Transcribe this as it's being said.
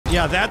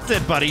Yeah, that's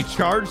it, buddy.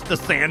 Charge the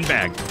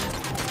sandbag.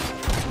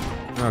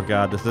 Oh,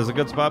 God. This is a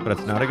good spot, but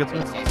it's not a good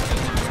spot.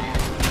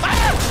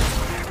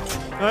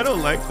 Ah! I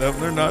don't like them.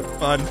 They're not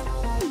fun.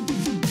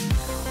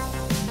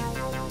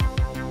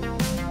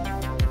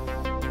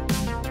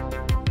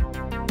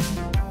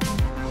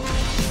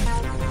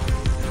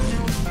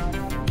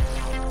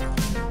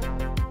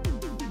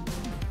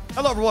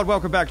 Hello, everyone.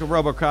 Welcome back to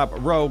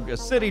Robocop Rogue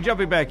City.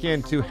 Jumping back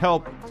in to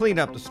help clean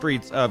up the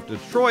streets of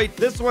Detroit.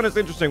 This one is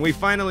interesting. We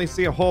finally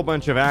see a whole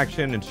bunch of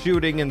action and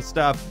shooting and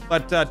stuff.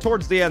 But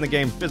towards the end of the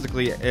game,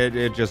 physically,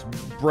 it just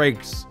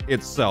breaks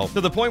itself.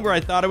 To the point where I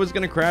thought it was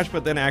going to crash,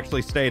 but then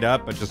actually stayed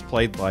up and just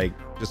played like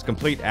just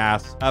complete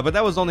ass. But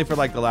that was only for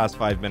like the last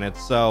 5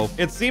 minutes. So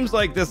it seems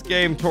like this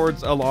game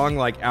towards a long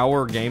like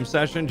hour game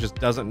session just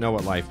doesn't know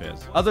what life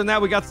is. Other than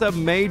that, we got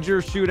some major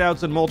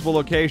shootouts in multiple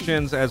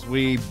locations as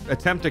we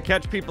attempt to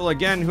catch people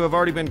again who have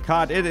already been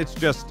caught. It's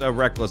just a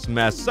reckless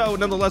mess. So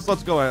nonetheless,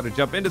 let's go ahead and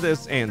jump into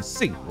this and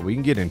see what we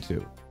can get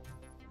into.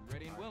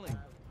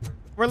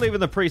 We're leaving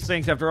the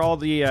precinct after all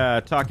the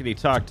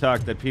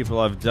talkity-talk that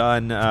people have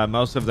done.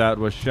 Most of that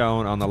was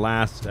shown on the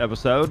last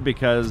episode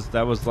because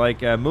that was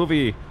like a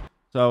movie.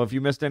 So if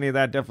you missed any of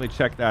that, definitely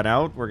check that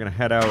out. We're going to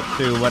head out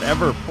to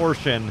whatever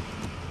portion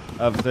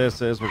of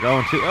this is. We're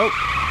going to...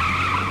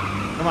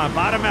 Oh! Come on,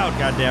 bottom out,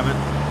 goddammit.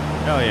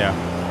 Hell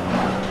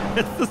yeah.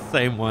 It's the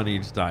same one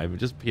each time. It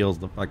just peels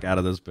the fuck out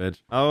of this bitch.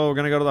 Oh, we're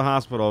going to go to the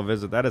hospital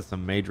visit. That is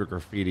some major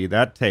graffiti.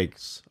 That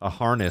takes a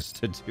harness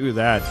to do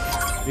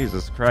that.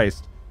 Jesus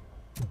Christ.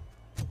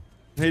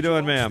 How you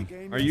doing, ma'am?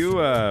 Are you,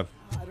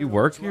 you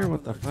work here?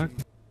 What the fuck?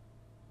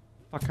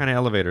 What kind of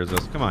elevator is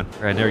this? Come on.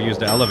 I never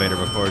used an elevator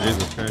before.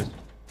 Jesus Christ.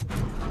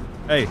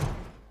 Hey,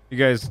 you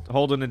guys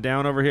holding it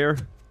down over here?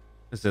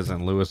 This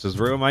isn't Lewis's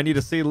room. I need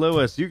to see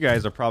Lewis. You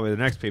guys are probably the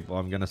next people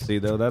I'm going to see,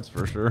 though. That's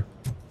for sure.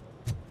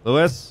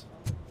 Lewis?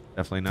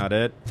 Definitely not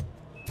it.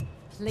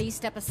 Please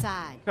step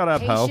aside. Shut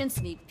up, ho. Patients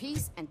need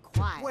peace and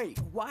quiet. Wait,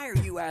 why are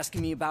you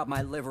asking me about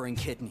my liver and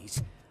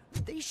kidneys?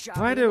 They shot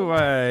Why me do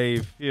I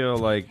feel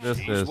like this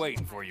He's is...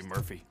 waiting for you,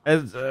 Murphy.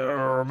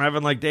 I'm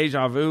having like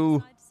deja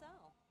vu.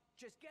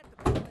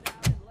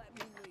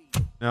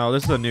 No,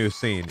 this is a new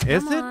scene.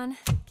 Is Come it? on,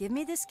 give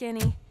me the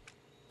skinny.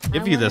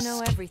 Give I you wanna this.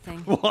 know everything.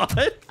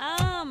 What?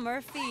 Ah,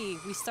 Murphy,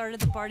 we started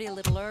the party a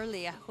little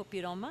early. I hope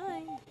you don't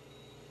mind.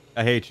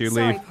 I hate you.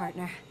 Sorry, Leave.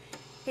 partner.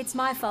 It's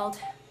my fault.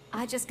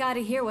 I just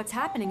gotta hear what's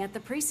happening at the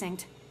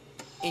precinct.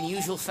 In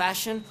usual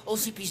fashion,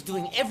 OCP's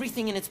doing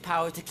everything in its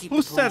power to keep Who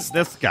the sent police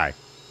this guy?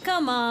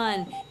 Come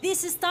on,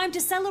 this is time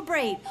to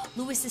celebrate.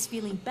 Lewis is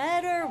feeling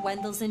better.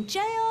 Wendell's in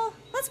jail.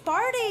 Let's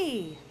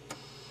party.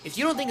 If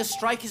you don't think a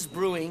strike is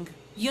brewing...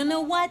 You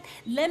know what?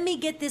 Let me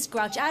get this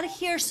grouch out of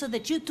here so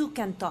that you two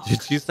can talk.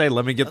 Did she say,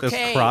 let me get this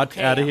Okay, crotch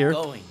okay, out of I'm here?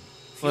 going.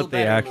 Feel What the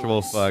better, actual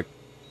Lewis. fuck?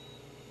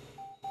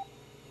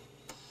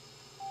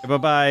 Hey,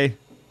 bye-bye.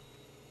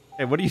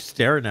 Hey, what are you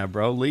staring at,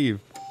 bro?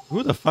 Leave.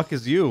 Who the fuck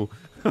is you?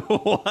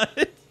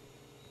 What?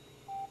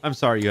 I'm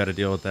sorry you had to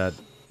deal with that.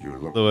 You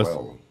look Lewis.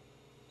 well.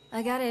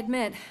 I gotta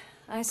admit,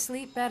 I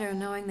sleep better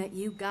knowing that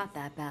you got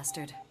that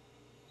bastard.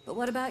 But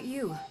what about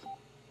you?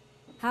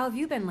 How have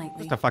you been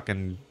lately? Just a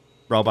fucking Did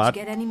robot.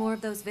 you get any more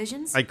of those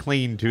visions? I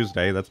clean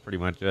Tuesday. That's pretty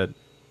much it.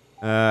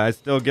 I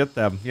still get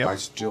them. Yep. I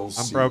still I'm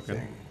see broken.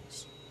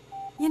 things.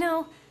 You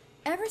know,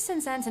 ever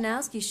since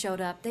Antonowski showed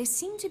up, they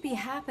seem to be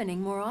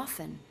happening more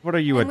often. What are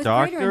you, and a with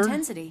doctor? greater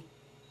intensity.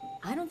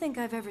 I don't think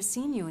I've ever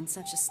seen you in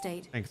such a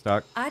state. Thanks,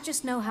 Doc. I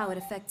just know how it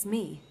affects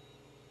me.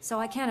 So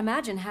I can't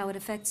imagine how it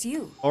affects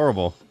you.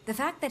 Horrible. The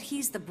fact that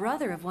he's the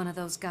brother of one of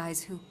those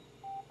guys who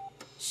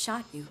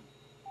shot you.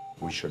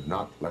 We should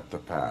not let the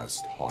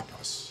past haunt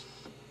us.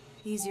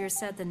 Easier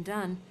said than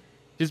done.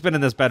 She's been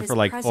in this bed His for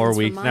like 4 presence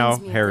weeks now.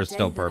 reminds me of Hair the is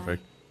still day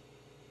perfect.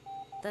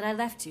 that I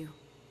left you.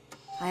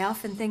 I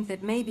often think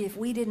that maybe if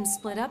we didn't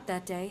split up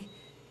that day,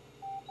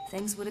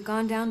 things would have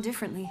gone down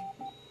differently.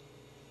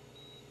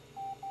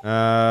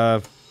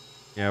 Yeah,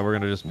 we're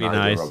gonna just be Neither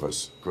nice. of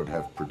us could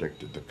have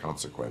predicted the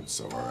consequence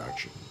of our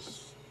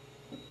actions.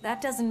 That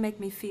doesn't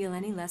make me feel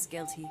any less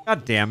guilty.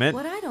 God damn it.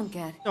 What I don't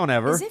get Don't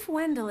ever. is if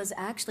Wendell is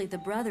actually the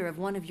brother of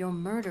one of your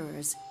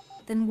murderers,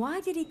 then why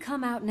did he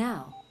come out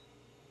now?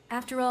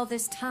 After all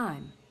this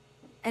time?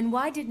 And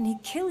why didn't he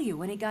kill you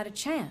when he got a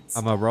chance?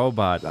 I'm a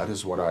robot. That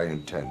is what I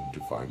intend to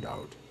find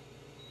out.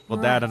 Well,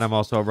 Dad, and I'm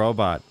also a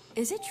robot.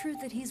 Is it true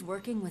that he's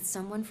working with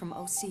someone from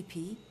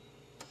OCP?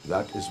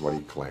 That is what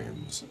he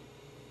claims.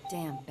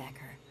 Damn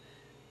Becker.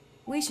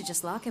 We should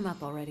just lock him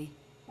up already.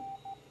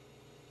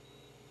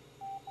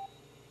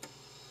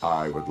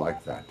 I would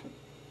like that.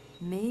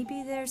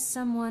 Maybe there's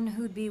someone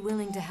who'd be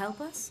willing to help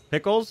us?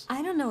 Pickles?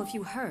 I don't know if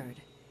you heard,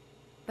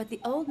 but the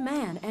old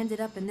man ended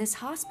up in this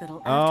hospital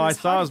after Oh, I his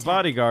saw heart his attack.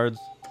 bodyguards.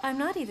 I'm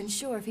not even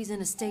sure if he's in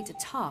a state to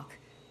talk,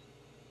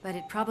 but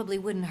it probably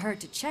wouldn't hurt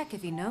to check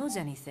if he knows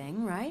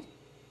anything, right?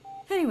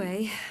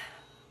 Anyway,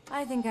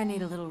 I think I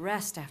need a little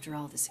rest after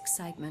all this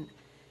excitement.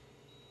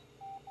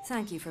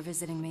 Thank you for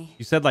visiting me.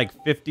 You said like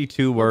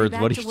 52 We'll be words.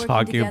 back What are to you working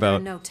talking together about?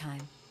 in no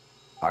time.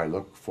 I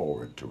look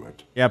forward to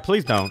it. Yeah,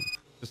 please don't.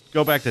 Just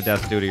go back to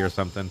desk duty or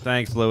something.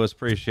 Thanks, Lewis.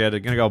 Appreciate it.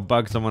 Gonna go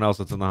bug someone else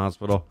that's in the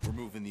hospital. We're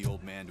moving the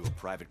old man to a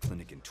private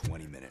clinic in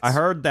 20 minutes. I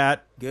heard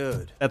that.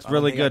 Good. That's I don't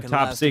really think I good can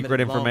top last a secret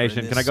minute longer in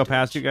information. Can I this go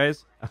past you stitch.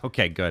 guys?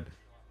 Okay, good.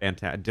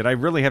 Fantastic. Did I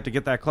really have to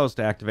get that close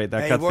to activate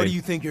that Hey, cutscene? where do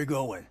you think you're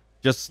going?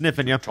 Just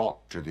sniffing you.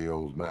 Talk to the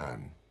old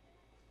man.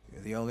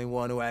 You're the only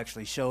one who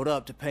actually showed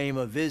up to pay him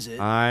a visit.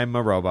 I'm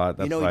a robot.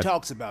 That's you know why. he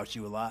talks about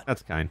you a lot.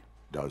 That's kind.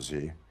 Does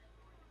he?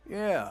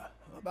 Yeah,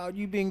 about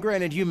you being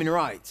granted human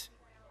rights.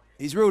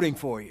 He's rooting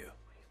for you.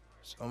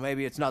 So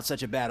maybe it's not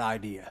such a bad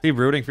idea. Is he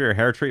rooting for your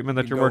hair treatment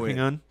that You you're go working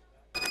in. on?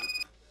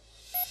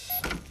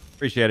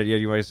 Appreciate it. Yeah,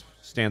 you guys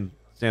stand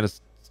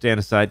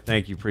aside.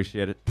 Thank you.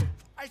 Appreciate it.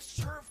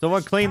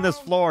 Someone clean this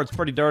floor. It's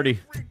pretty dirty.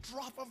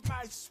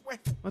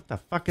 What the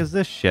fuck is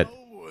this shit?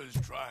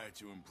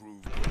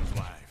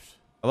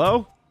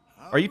 Hello?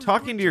 Are you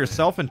talking to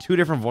yourself in two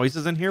different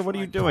voices in here? What are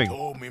you doing?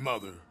 Told me,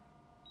 mother.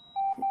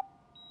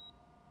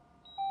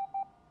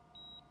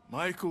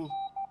 Michael,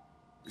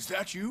 is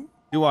that you?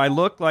 Do I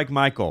look like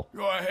Michael?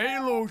 Your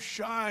halo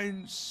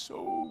shines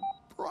so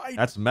bright.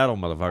 That's metal,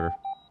 motherfucker.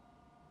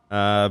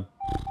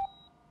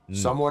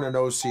 Someone in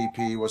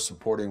OCP was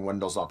supporting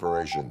Wendell's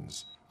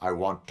operations. I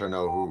want to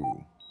know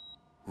who.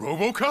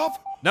 Robocop?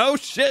 No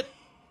shit.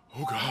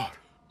 Oh, God.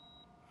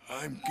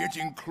 I'm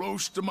getting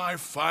close to my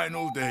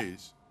final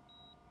days.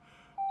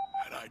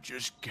 And I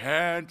just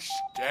can't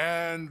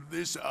stand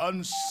this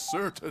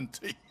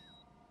uncertainty.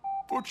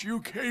 But you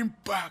came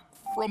back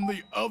from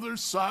the other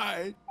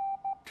side.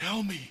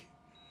 Tell me,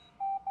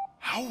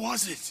 how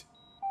was it?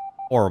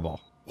 Horrible.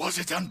 Was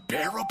it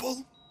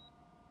unbearable?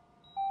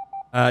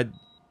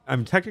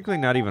 I'm technically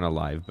not even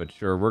alive, but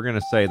sure, we're gonna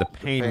say the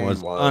pain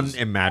was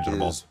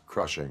unimaginable. Is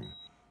crushing,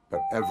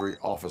 but every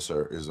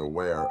officer is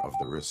aware of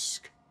the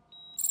risk.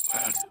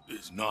 That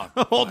is not.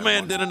 Old what I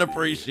man wanted didn't to hear.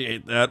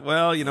 appreciate that.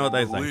 Well, you know what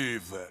they I say.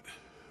 believe that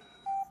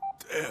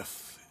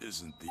death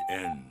isn't the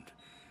end.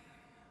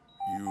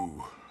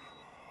 You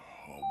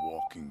are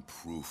walking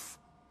proof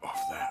of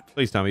that.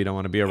 Please tell me you don't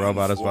want to be a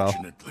robot as well.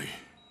 Unfortunately,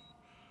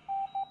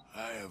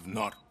 I have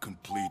not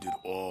completed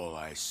all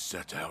I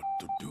set out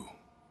to do.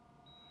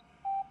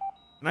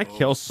 Can I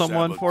kill Those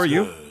someone for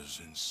you?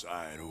 saboteurs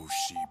inside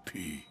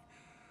OCP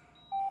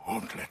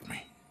won't let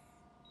me.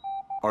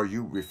 Are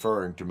you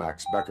referring to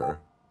Max Becker?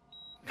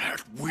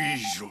 That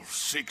weasel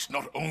seeks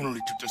not only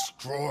to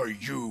destroy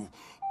you,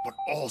 but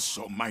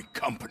also my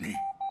company.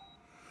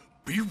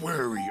 Be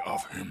wary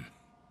of him.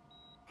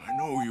 I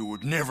know you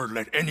would never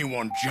let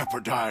anyone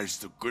jeopardize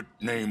the good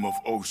name of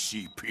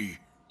OCP.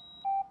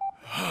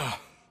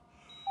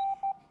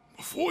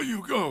 Before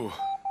you go,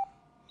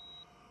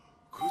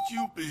 could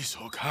you be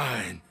so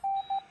kind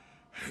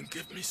and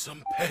give me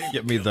some painkillers?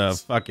 Get me the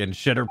fucking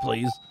shitter,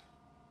 please.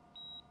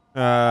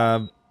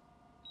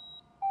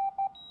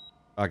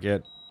 Fuck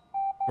it.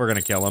 We're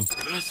gonna kill him.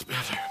 That's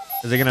better.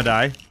 Is he gonna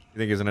die? You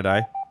think he's gonna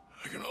die?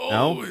 I can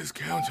always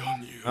count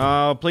on you.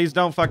 Oh, please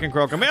don't fucking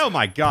croak him. Oh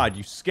my god,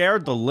 you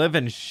scared the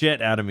living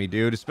shit out of me,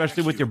 dude.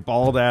 Especially with your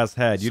bald ass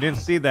head. You didn't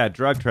see that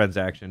drug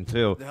transaction,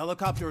 too. The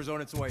helicopter is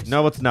on its way.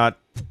 No, it's not.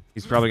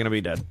 He's probably gonna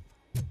be dead.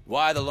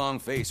 Why the long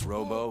face,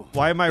 Robo?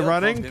 Why am I They'll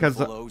running? pump him 'Cause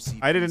full of OCP's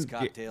I didn't-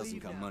 cocktails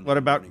and come Monday What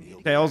about morning,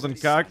 he'll tails be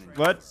and back cock? to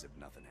What? if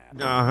nothing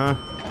happened.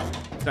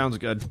 Uh-huh. Sounds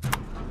good.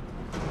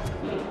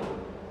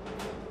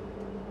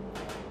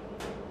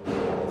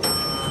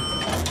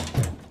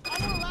 I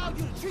don't allow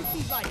you to treat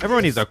me like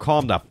Everyone this. needs to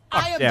calm the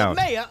I fuck am down.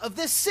 the mayor of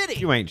this city.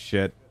 You ain't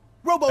shit.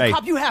 Robocop,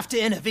 Hey. you have to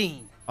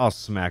intervene. I'll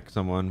smack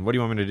someone. What do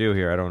you want me to do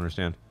here? I don't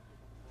understand.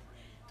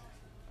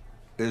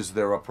 Is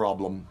there a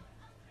problem?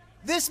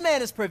 This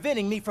man is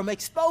preventing me from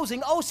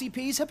exposing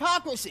OCP's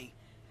hypocrisy.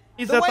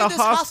 He's The at way the this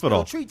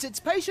hospital. treats its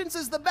patients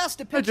is the best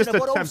I depiction just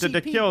of what attempted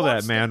to OCP kill that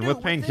wants to man do with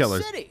this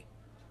painkillers. city.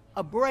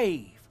 A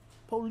brave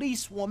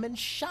policewoman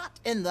shot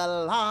in the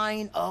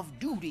line of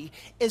duty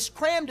is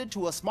crammed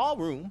into a small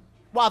room,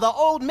 while the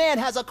old man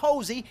has a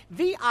cozy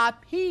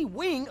VIP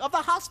wing of the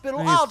hospital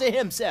He's all to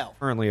himself.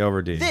 Currently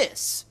OD.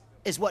 This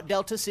is what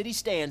Delta City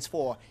stands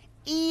for.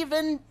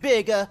 Even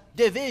bigger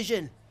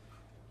division.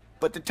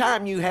 But the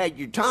time you had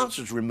your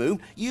tonsils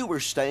removed, you were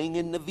staying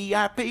in the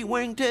VIP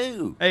wing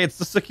too. Hey, it's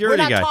the We're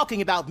security not guy.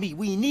 talking about me.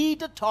 We need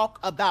to talk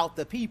about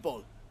the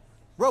people.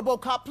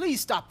 Robocop,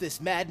 please stop this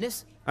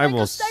madness. I Make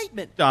will a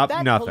statement. stop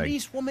that nothing.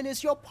 policewoman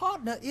is your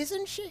partner,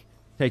 isn't she?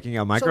 Taking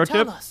a So microchip?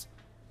 tell us,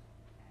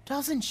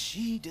 doesn't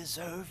she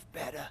deserve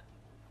better?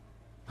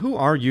 Who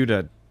are you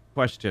to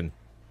question?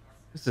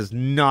 This is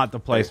not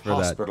the place A for that.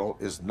 hospital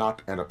is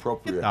not an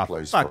appropriate Get the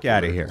place fuck for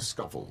outta political here.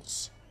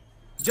 scuffles.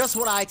 Just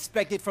what I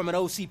expected from an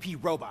OCP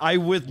robot. I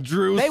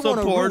withdrew They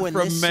wanna support ruin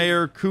from this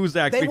Mayor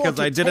Kuzak They because want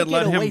to I didn't take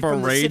let it him away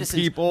from the berate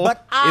citizens, people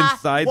but I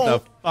inside the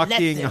won't let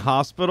fucking them.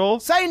 hospital.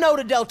 Say no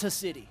to Delta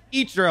City.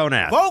 Eat your own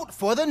ass. Vote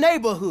for the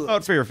neighborhood.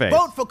 Vote for your face.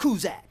 Vote for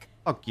Kuzak.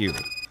 Fuck you.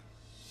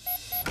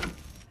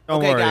 Don't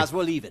Okay, worry. guys,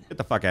 we're leaving. Get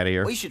the fuck out of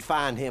here. We should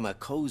find him a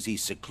cozy,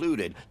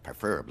 secluded,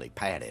 preferably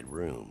padded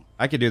room.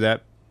 I could do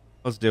that.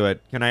 Let's do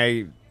it. Can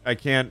I I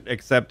can't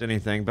accept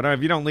anything. But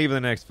if you don't leave in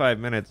the next 5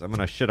 minutes, I'm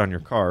gonna shit on your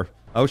car.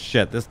 Oh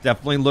shit, this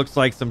definitely looks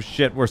like some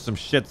shit where some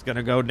shit's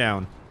gonna go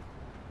down.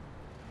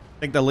 I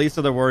think the least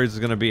of the worries is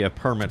gonna be a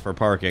permit for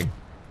parking.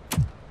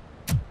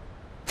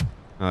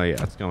 Oh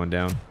yeah, it's going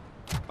down.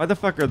 Why the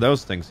fuck are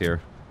those things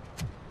here?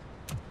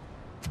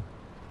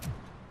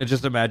 And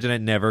just imagine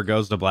it never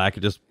goes to black. It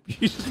just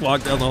you just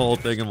walk down the whole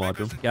thing and watch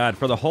them. God,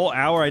 for the whole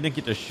hour I didn't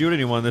get to shoot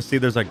anyone. See,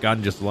 there's a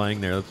gun just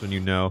lying there. That's when you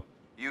know.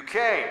 You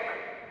came,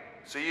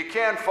 so you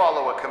can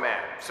follow a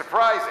command.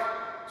 Surprising.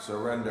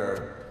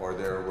 Surrender, or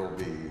there will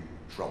be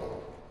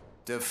trouble.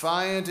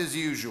 Defiant as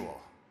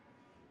usual.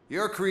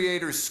 Your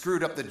creators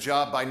screwed up the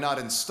job by not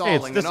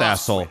installing this an off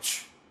asshole.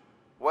 switch.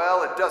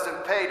 Well, it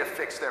doesn't pay to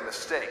fix their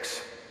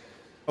mistakes.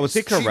 Oh, is he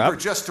It's cheaper corrupt?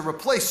 just to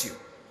replace you.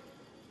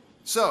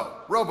 So,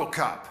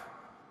 Robocop,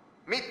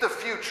 meet the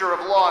future of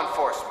law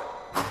enforcement.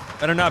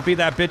 Better not be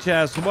that bitch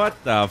ass. What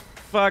the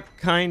fuck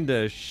kind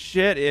of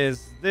shit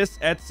is this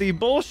Etsy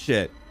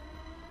bullshit?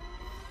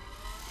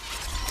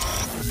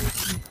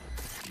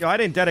 Yo, I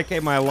didn't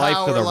dedicate my life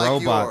to Power the like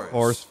robot yours,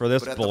 force for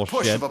this but at the push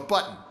bullshit. of a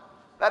button.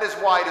 That is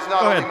why it is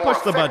not Go only ahead, more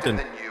push the effective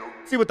button. than you,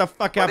 See what the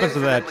fuck but happens to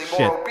that infinitely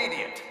shit. more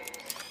obedient.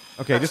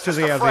 Okay, That's just because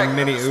he just has a a fragment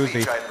mini of the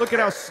speech Uzi. I Look at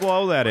how prepared.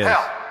 slow that is.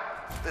 Hell,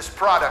 this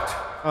product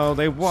Oh,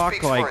 they walk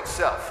speaks for like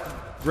itself.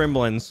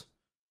 gremlins.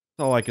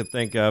 That's all I could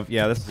think of.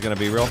 Yeah, this is gonna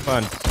be real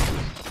fun.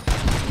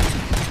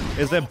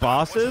 Is it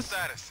bosses?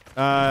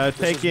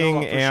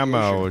 Taking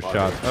ammo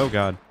shots. Oh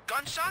god.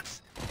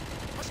 Gunshots?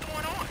 What's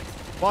going on?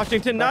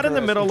 Washington, not in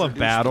the Becker has middle of introduced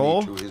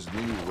battle. me to his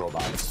new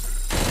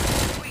robots.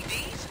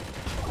 UEDs?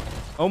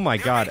 Oh my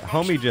god,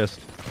 homie just.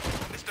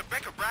 Mr.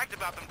 Becker bragged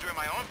about them during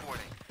my onboarding.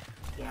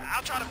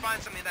 I'll try to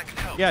find something that can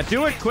help. Yeah,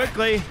 do it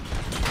quickly.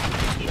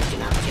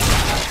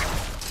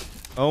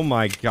 Oh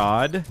my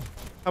god.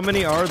 How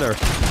many are there?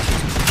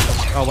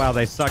 Oh wow,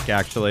 they suck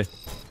actually.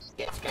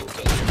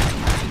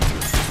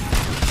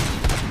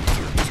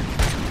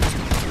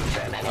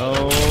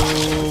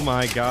 Oh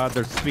my god,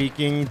 they're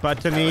speaking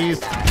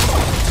Buttonese.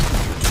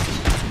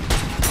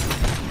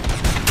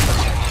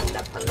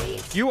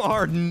 You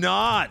are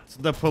not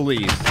the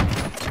police.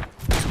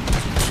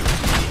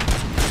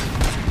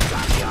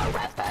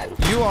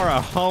 You are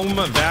a home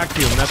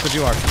vacuum. That's what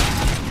you are.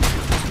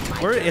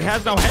 Where it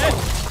has no head.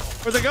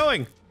 Where's it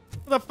going?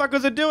 What the fuck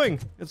was it doing?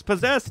 It's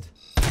possessed.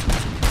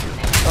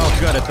 Oh,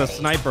 good. It's a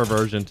sniper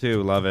version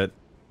too. Love it.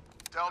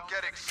 Don't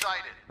get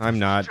excited. I'm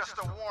not. Just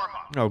a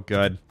warm-up. Oh,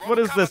 good. What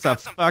is this? A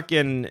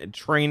fucking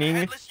training?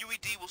 Headless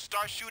UED will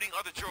start shooting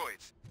other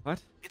droids.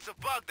 What? It's a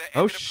bug that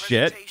Oh, ended a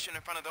shit. presentation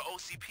in front of the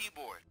OCP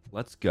board.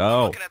 Let's I'm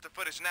go. looking at the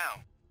footage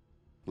now.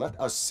 Let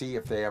us see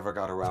if they ever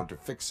got around to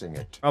fixing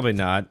it. Probably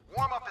not.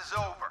 Warm-up is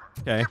over.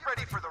 Okay. Get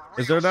ready for the real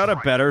Is there not a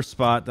strike. better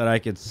spot that I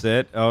could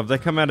sit? Oh, if they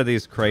come out of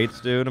these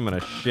crates, dude, I'm gonna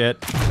shit.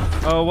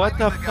 Oh, what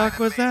the fuck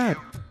was that?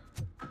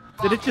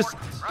 Did it just...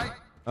 Right?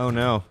 Oh,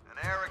 no. An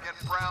arrogant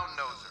brown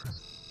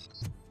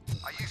noser.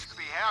 I used to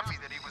be happy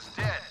that he was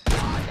dead.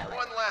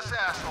 One less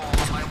asshole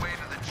on my way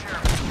to the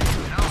chairman,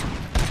 you know?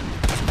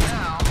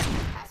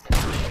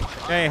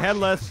 Now, Hey,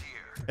 headless.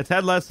 It's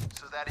headless.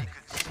 so that he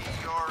could see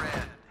your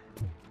end.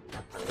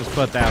 Just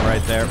put that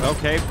right there.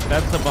 Okay,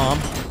 that's the bomb.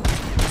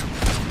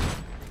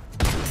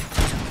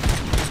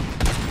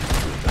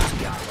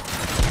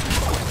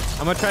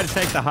 I'm gonna try to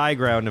take the high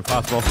ground if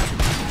possible.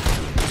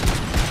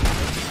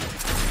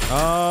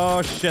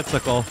 Oh,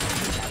 shitsicle.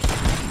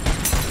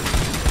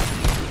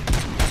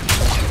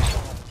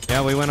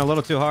 Yeah, we went a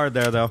little too hard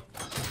there, though.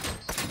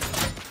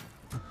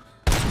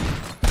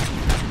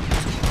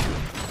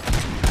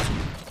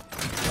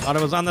 Thought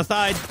it was on the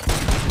side.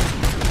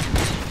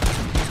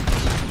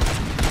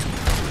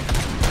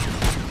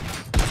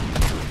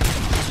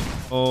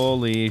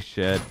 Holy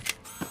shit.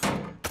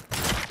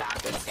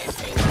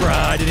 Bruh,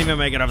 I didn't even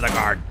make it over the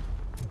guard.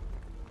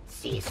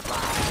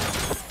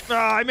 Oh,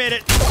 I made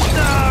it.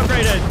 Oh,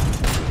 great hit.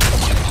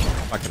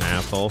 Fucking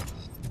asshole.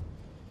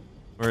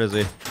 Where is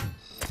he?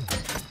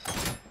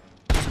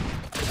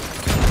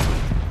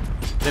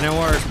 Didn't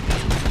work.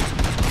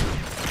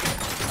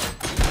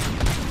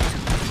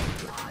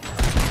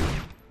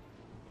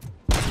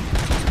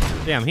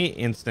 Damn, he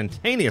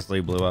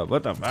instantaneously blew up.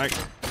 What the fuck?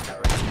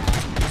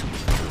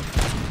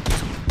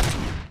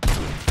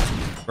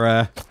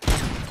 Bruh.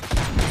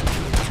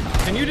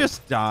 Can you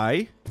just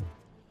die?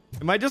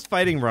 Am I just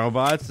fighting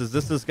robots? Is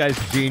this guy's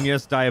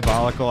genius,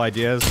 diabolical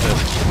ideas to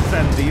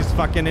send these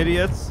fucking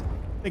idiots?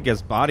 I think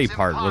his body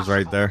part was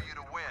right there.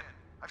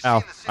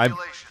 Ow. I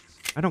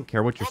don't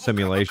care what your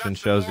simulation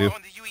shows you.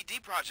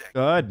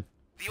 Good.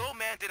 The old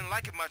man didn't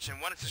like it much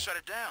and wanted to shut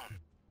it down.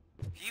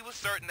 He was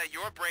certain that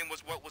your brain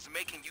was what was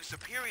making you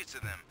superior to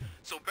them,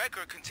 so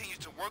Becker continued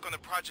to work on the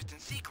project in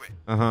secret.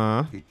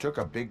 Uh-huh. He took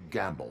a big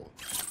gamble.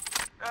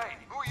 Hey,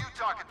 who are you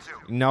talking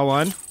to? No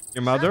one?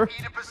 Your mother? Is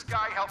that Oedipus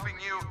guy helping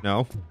you?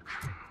 No.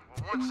 Well,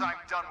 once I'm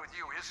done with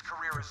you, his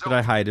career is Should over.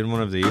 I hide in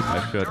one of these?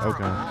 I should. Durable,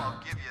 Okay. I'll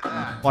give you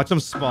that. Watch them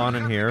spawn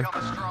in here.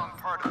 Become a strong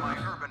part of my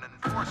urban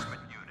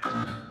enforcement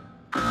unit.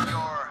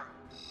 Your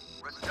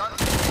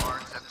redundant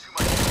guards have too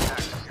much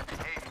impact on your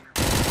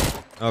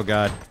behavior. Oh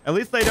god. At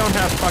least they don't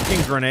have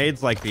fucking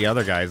grenades like the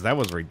other guys. That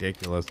was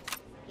ridiculous.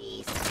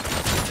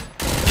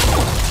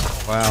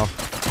 Wow.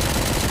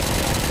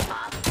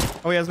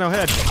 Oh, he has no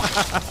head.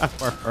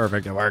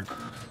 Perfect, it worked.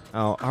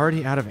 Oh,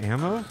 already out of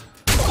ammo?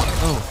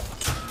 Oh.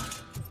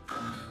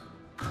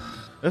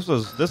 This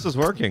is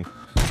working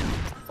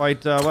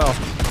quite well.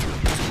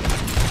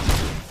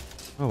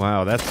 Oh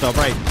wow, that's so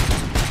bright.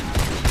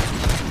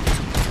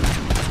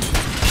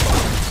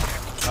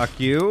 Fuck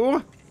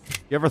you.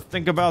 You ever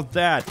think about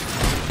that?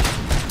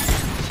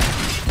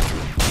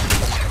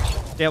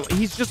 Yeah,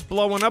 he's just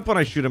blowing up when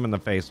I shoot him in the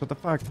face. What the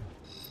fuck?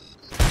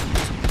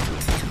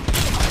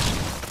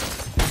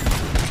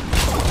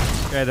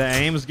 Okay, the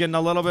aim's getting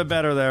a little bit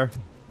better there.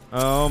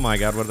 Oh my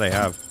god, what do they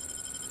have?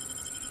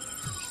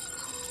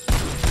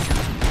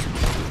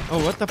 Oh,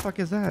 what the fuck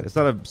is that? Is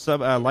that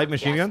a light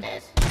machine gun?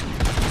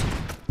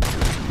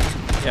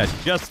 Yeah,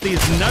 just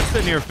these nuts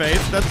in your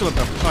face. That's what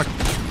the fuck.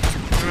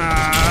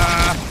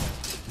 Ah.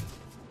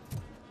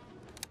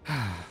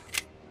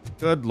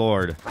 Good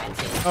lord.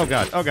 Oh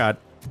god, oh god.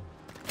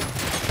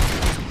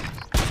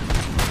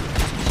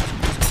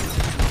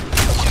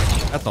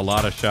 That's a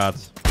lot of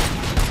shots.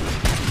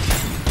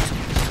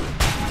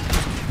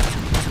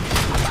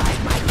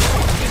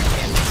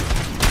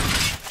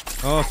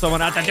 Oh,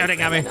 someone out there shooting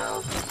at me.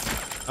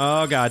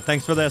 Oh god,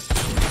 thanks for this.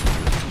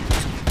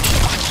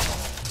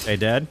 Hey,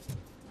 dead?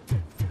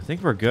 I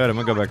think we're good. I'm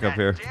gonna go back up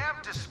here.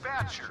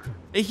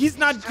 He's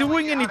not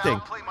doing anything.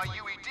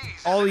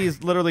 All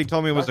he's literally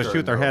told me was to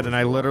shoot their head, and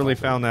I literally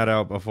found that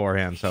out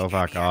beforehand, so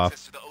fuck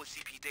off.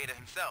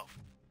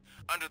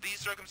 Under these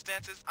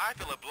circumstances, I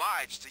feel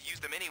obliged to use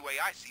them any way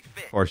I see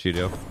fit. Of course you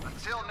do.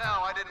 Until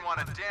now, I didn't want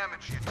to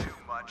damage you too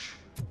much,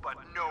 but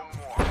no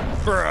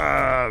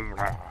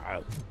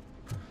more.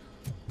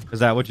 Is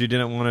that what you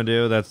didn't want to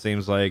do? That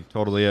seems like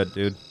totally it,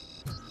 dude.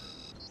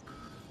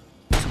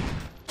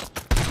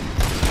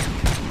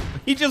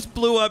 He just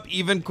blew up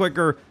even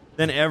quicker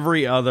than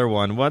every other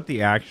one. What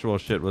the actual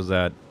shit was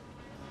that?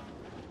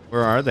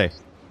 Where are they?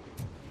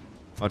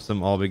 Watch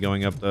them all be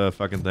going up the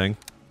fucking thing.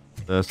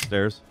 The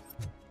stairs.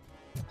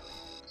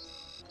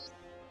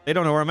 They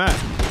don't know where I'm at.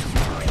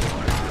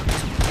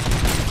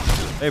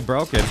 They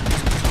broke it.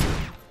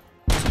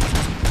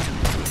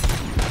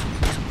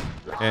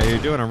 Yeah, you're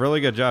doing a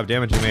really good job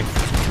damaging me.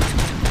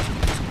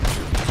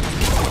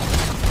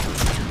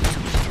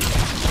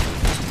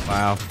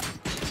 Wow.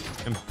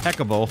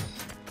 Impeccable.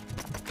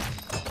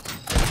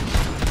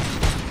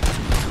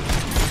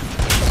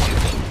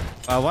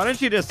 Why don't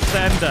you just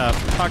send a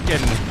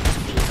fucking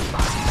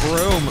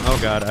broom? Oh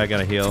god, I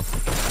gotta heal.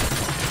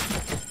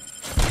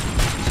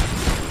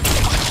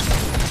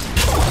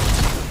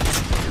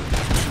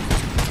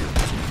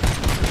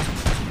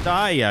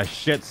 Die, ya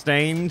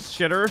shit-stained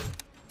shitter.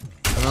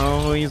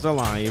 Oh, he's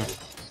alive.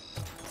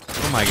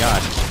 Oh my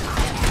god.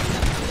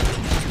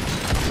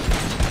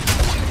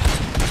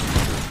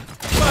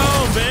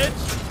 Boom,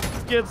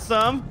 bitch! Get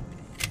some.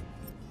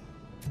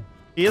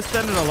 He is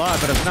sending a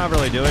lot, but it's not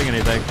really doing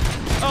anything.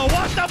 Oh,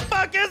 what the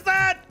fuck is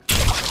that?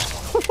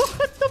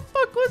 What the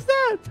fuck was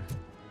that?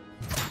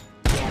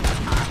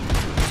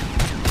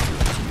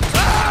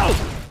 Oh!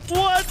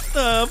 What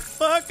the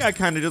fuck? I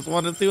kind of just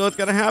wanted to see what's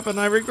gonna happen.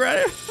 I regret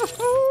it.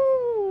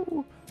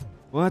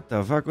 What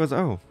the fuck was...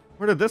 Oh,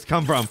 where did this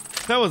come from?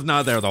 That was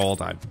not there the whole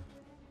time.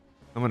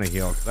 I'm gonna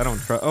heal, because I don't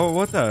trust... Oh,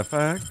 what the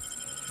fuck?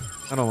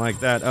 I don't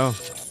like that. Oh.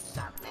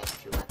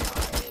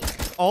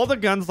 All the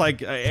guns,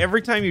 like,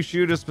 every time you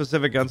shoot a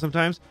specific gun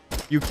sometimes,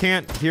 you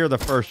can't hear the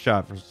first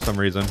shot for some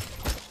reason.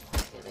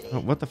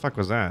 Oh, what the fuck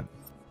was that?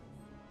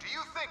 Do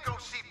you think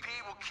OCP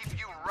will keep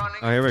you running?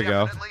 Oh, here we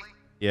go.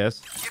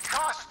 Yes. You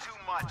cost too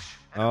much.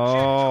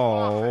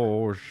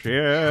 Oh,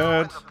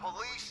 shit.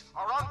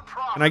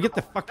 Can I get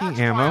the fucking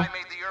ammo?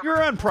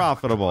 You're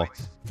unprofitable.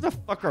 Who the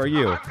fuck are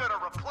you? I'm gonna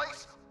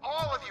replace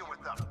all of you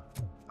with them.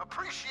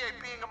 Appreciate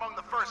being among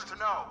the first to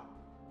know.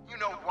 You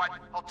know what?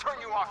 I'll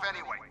turn you off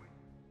anyway.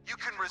 You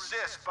can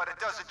resist, but it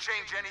doesn't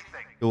change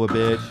anything. Do a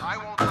bitch.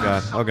 Oh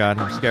god. Oh god.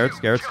 I'm scared.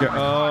 Scared. Scared.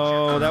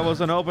 Oh, that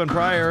wasn't open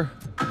prior.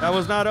 That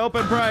was not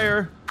open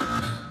prior.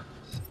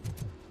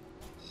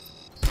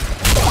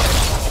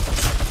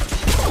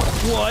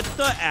 What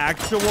the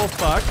actual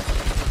fuck?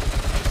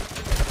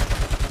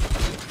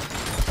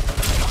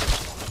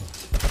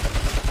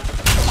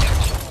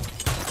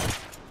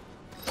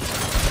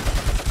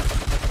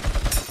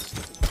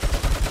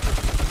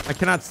 I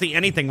cannot see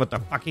anything with the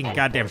fucking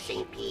goddamn...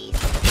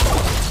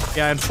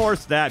 Yeah,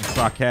 enforce that,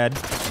 fuckhead.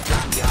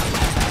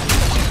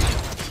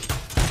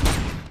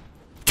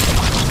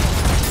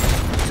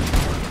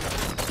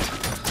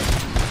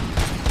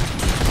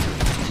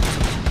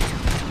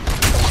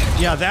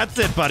 Yeah, that's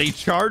it, buddy.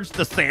 Charge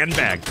the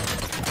sandbag.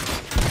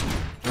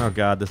 Oh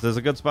god, this is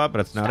a good spot,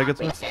 but it's not a good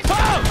spot.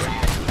 Oh!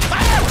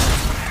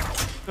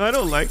 I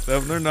don't like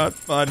them. They're not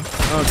fun.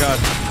 Oh god.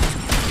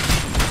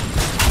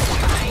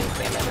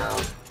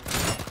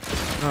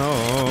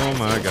 Oh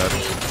my god.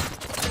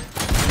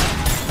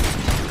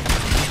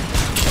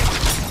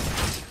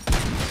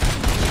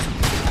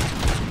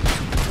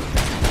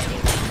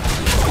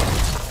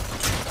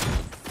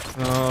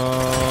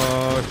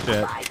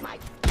 shit.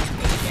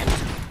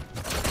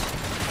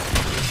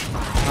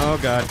 Oh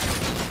god.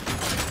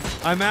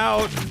 I'm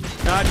out.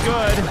 Not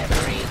good.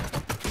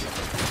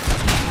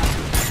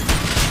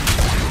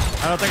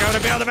 I don't think I'm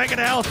gonna be able to make it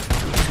to health.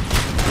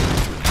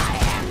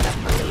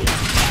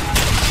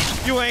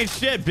 You ain't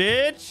shit,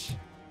 bitch.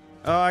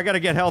 Oh, I gotta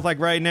get health like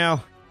right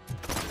now.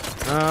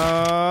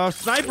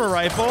 Sniper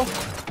rifle.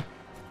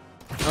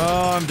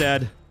 Oh, I'm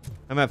dead.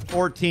 I'm at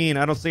 14.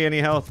 I don't see any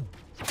health.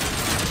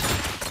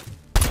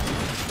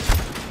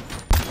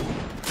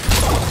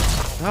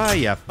 Ah,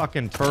 you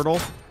fucking turtle.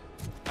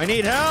 I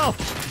need help.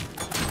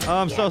 Oh,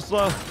 I'm so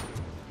slow.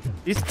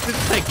 These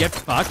things get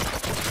fucked.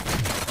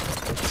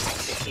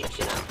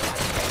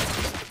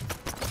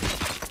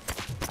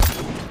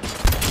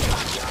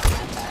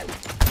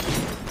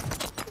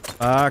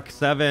 Fuck,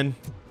 7.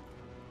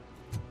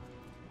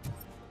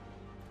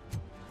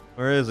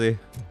 Where is he?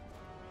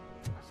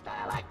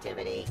 Hostile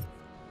activity.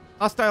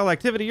 Hostile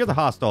activity? You're the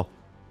hostile.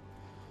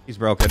 He's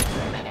broken.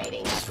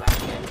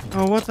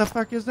 Oh, what the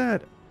fuck is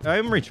that?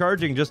 I'm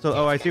recharging just to...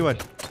 Oh, I see one.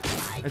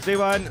 I see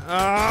one.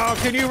 Oh,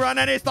 can you run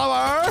any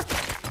slower?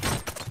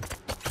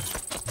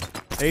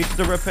 H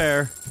to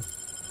repair.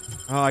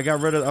 Oh, I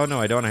got rid of... Oh,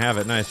 no, I don't have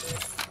it. Nice.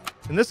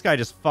 Can this guy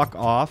just fuck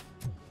off?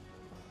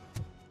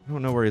 I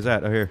don't know where he's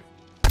at. Oh, here.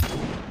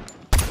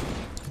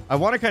 I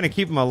want to kind of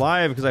keep him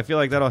alive because I feel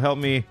like that'll help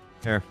me.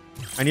 Here.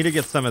 I need to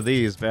get some of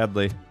these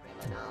badly.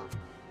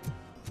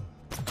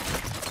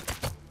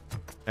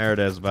 There it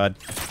is, bud.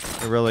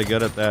 You're really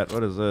good at that.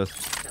 What is this?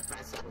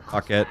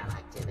 Fuck it.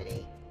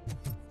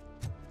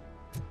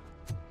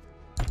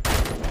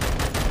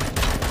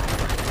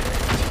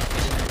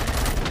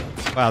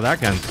 Wow, that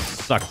gun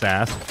sucks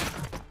ass.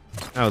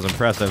 That was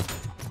impressive.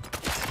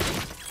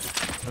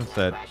 That's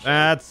it.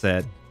 That's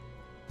it.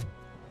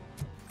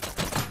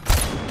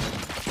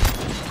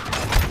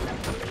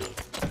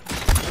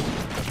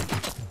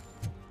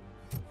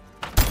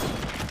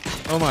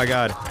 Oh my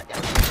god.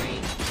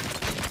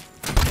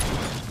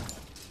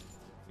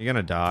 You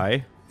gonna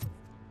die?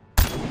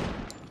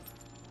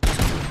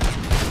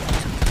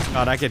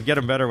 God, I could get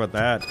him better with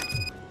that.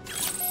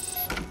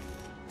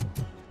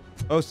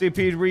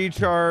 OCP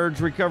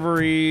recharge,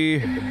 recovery.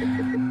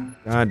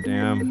 God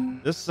damn.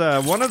 This,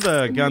 one of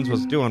the guns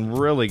was doing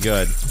really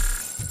good.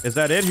 Is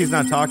that it? He's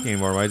not talking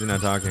anymore. Why is he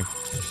not talking?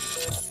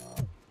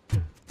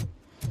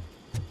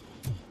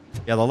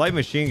 Yeah, the light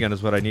machine gun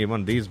is what I need.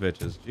 One of these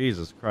bitches.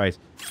 Jesus Christ.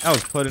 That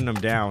was putting him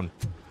down.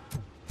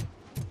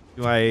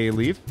 Do I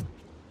leave?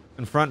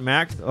 Confront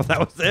Max? Oh, that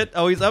was it?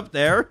 Oh, he's up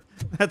there?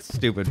 That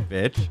stupid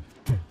bitch.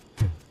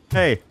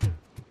 Hey.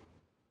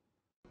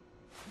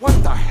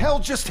 What the hell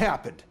just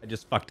happened? I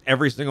just fucked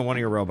every single one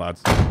of your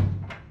robots.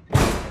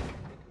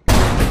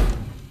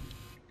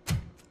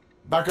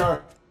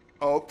 Becker!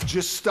 Oh,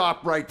 just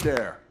stop right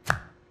there.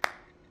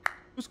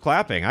 Who's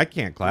clapping? I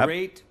can't clap.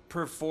 Great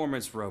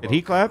performance, Robocop. Did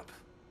he clap?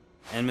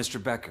 And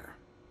Mr. Becker.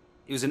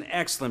 It was an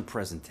excellent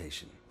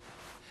presentation.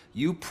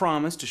 You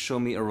promised to show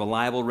me a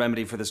reliable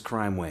remedy for this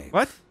crime wave.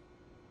 What?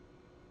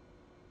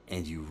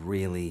 And you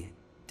really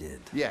did.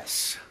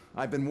 Yes.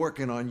 I've been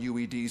working on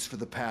UEDs for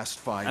the past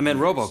 5 years. I meant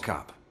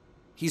Robocop.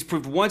 He's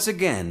proved once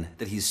again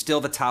that he's still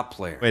the top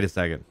player. Wait a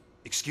second.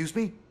 Excuse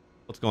me?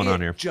 What's going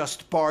on here?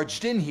 Just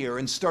barged in here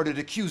and started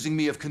accusing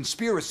me of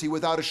conspiracy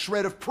without a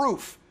shred of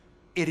proof.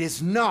 It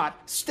is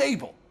not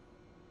stable.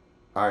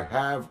 I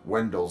have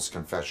Wendell's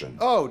confession.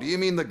 Oh, do you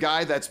mean the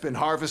guy that's been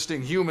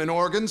harvesting human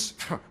organs?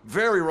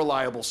 Very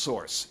reliable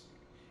source.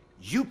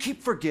 You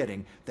keep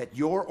forgetting that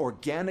your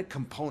organic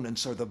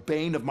components are the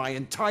bane of my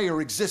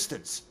entire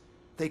existence.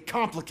 They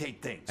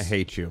complicate things. I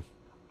hate you.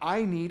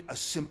 I need a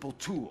simple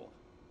tool.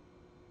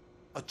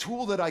 A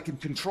tool that I can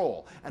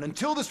control. And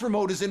until this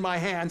remote is in my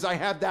hands, I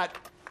have that...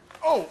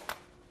 Oh!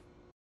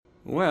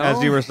 Well,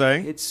 as you were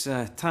saying, it's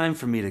time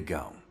for me to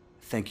go.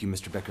 Thank you,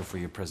 Mr. Becker, for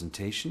your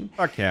presentation.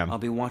 Fuck him. I'll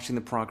be watching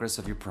the progress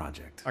of your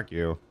project. Fuck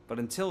you. But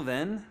until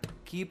then,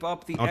 keep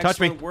up the Don't touch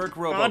me. excellent work,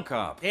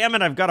 Robocop. Damn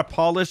it, I've got to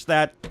polish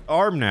that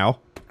arm now.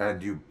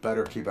 And you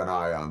better keep an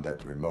eye on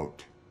that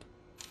remote.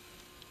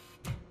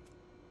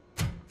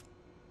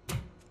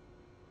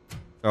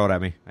 Throw it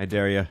at me. I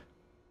dare you.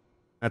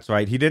 That's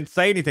right. He didn't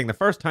say anything. The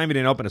first time he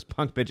didn't open his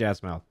punk bitch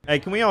ass mouth. Hey,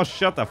 can we all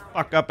shut the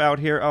fuck up out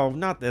here? Oh,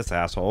 not this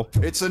asshole.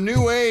 It's a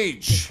new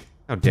age.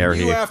 How dare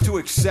he? You have to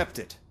accept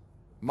it.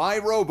 My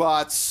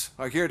robots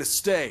are here to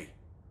stay.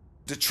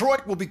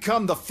 Detroit will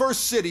become the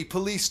first city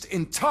policed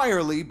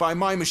entirely by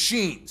my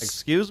machines.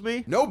 Excuse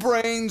me? No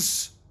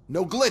brains,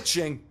 no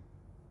glitching,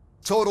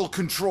 total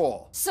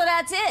control. So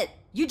that's it?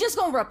 You just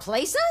gonna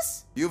replace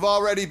us? You've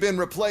already been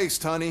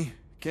replaced, honey.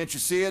 Can't you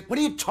see it? What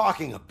are you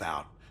talking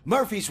about?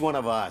 Murphy's one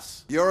of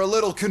us. You're a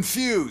little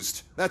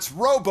confused. That's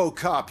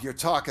Robocop you're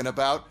talking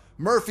about.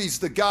 Murphy's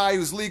the guy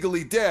who's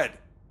legally dead.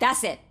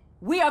 That's it.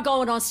 We are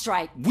going on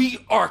strike.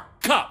 We are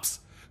cops.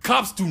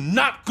 Cops do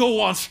not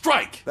go on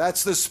strike.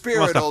 That's the He spirit,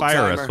 wants to old fire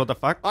timer. us. What the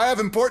fuck? I have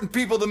important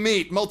people to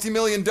meet,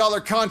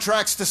 multi-million-dollar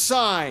contracts to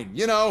sign.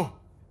 You know,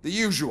 the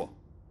usual.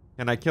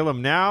 Can I kill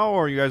him now,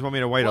 or you guys want me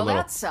to wait a Well,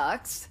 little? that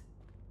sucks.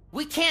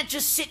 We can't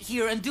just sit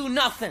here and do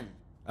nothing.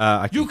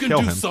 I can You can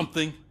kill do him.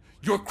 something.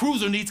 Your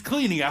cruiser needs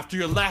cleaning after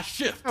your last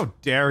shift. How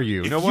dare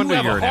you? If No wonder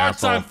you you're have an a hard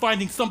asshole. time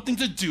finding something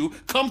to do,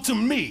 come to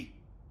me.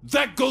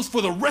 That goes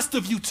for the rest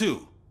of you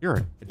too.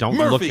 Don't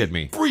Murphy, look at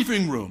me.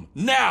 Briefing room,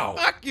 now.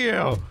 Fuck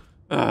you.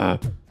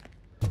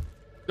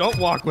 Don't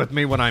walk with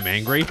me when I'm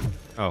angry.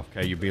 Oh,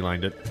 okay, you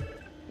beelined it.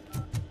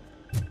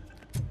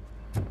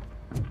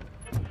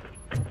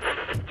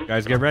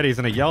 Guys, get ready. He's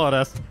gonna yell at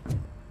us.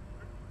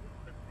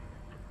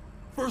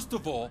 First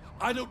of all,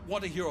 I don't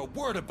want to hear a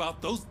word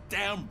about those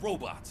damn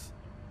robots.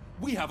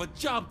 We have a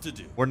job to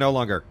do. We're no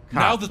longer cops.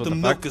 Now that What the fuck?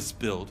 milk is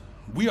spilled,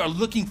 we are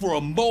looking for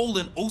a mole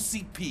in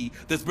OCP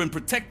that's been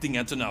protecting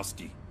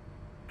Antonowski.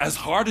 As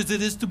hard as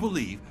it is to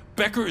believe,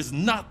 Becker is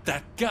not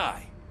that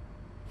guy.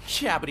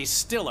 Yeah, but he's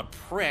still a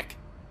prick.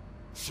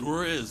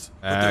 Sure is,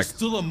 but there's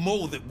still a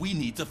mole that we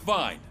need to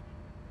find.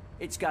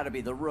 It's got to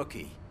be the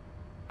rookie.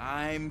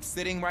 I'm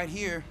sitting right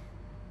here.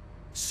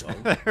 So?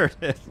 There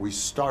it is. We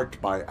start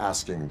by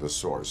asking the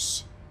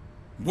source.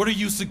 What are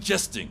you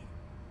suggesting?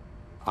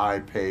 I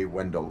pay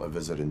Wendell a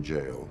visit in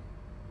jail.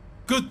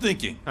 Good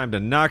thinking. Time to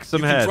knock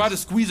some You heads. can try to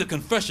squeeze a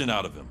confession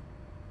out of him.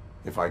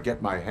 If I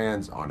get my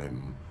hands on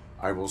him,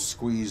 I will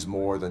squeeze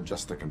more than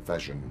just a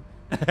confession.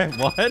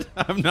 What?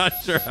 I'm not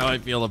sure how I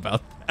feel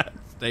about that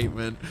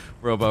statement,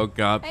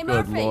 Robocop. Hey, Good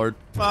Murphy. lord.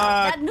 Fuck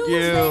That news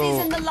you.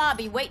 lady's in the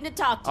lobby waiting to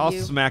talk to I'll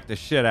you. smack the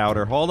shit out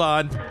her. Hold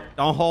on.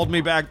 Don't hold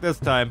me back this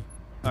time.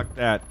 Fuck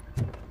that.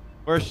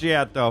 Where's she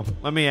at, though?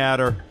 Let me at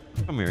her.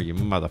 Come here, you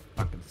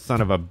motherfucking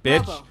son of a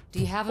bitch. Robo, do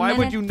you have a Why minute?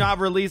 would you not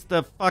release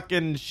the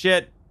fucking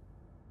shit?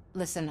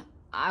 Listen,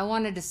 I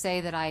wanted to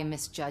say that I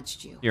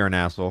misjudged you. You're an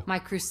asshole. My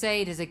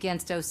crusade is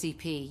against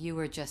OCP. You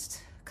were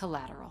just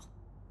collateral.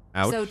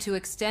 Ouch. So to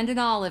extend an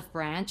olive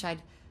branch,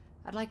 I'd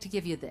like to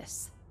give you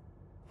this.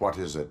 What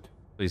is it?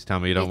 Please tell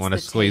me you don't It's want to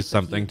the squeeze tape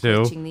of something, you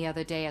too. preaching the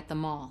other day at the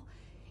mall.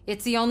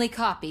 It's the only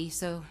copy,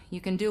 so you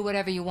can do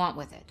whatever you want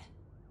with it.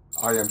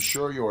 I am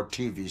sure your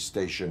TV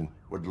station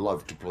would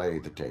love to play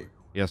the tape.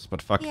 Yes,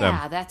 but fuck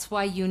Yeah, them. that's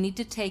why you need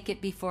to take it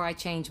before I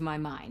change my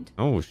mind.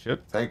 Oh,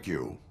 shit. Thank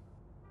you.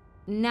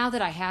 Now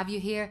that I have you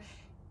here,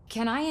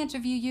 can I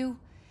interview you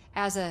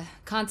as a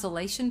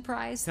consolation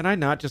prize? Can I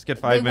not just get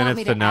They 5 want minutes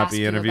me to not ask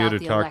be you interviewed about to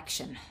the talk?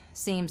 election.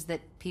 Seems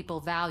that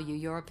people value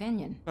your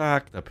opinion.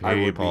 Fuck the I would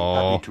be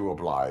people. happy to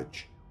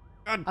oblige.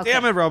 God Okay,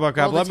 damn it, Robocop.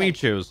 roll the Let me tape.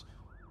 choose.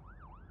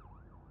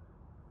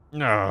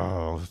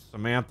 No,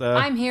 Samantha.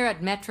 I'm here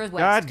at Metro West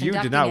God, you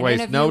did conducting not an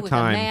waste interview no with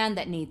time. a man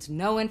that needs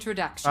no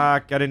introduction.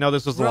 Fuck, I didn't know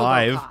this was Robocop.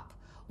 live.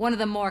 One of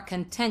the more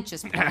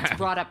contentious points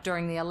brought up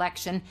during the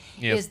election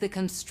Yes. is the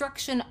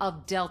construction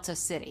of Delta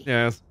City.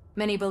 Yes,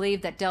 Many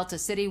believe that Delta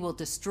City will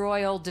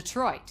destroy old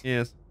Detroit.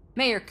 yes.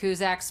 Mayor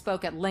Kuzak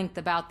spoke at length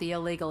about the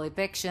illegal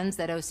evictions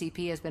that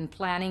OCP has been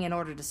planning in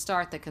order to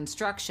start the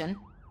construction.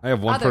 I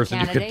have one Other person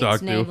you could candidates, talk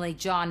to. namely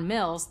John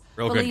Mills,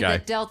 Real good believe guy.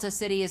 that Delta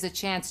City is a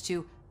chance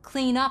to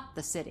clean up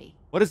the city.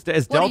 What is What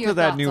are Delta your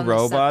that thoughts new on this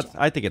robot?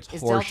 subject? I think it's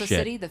Is Delta horseshit.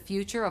 City the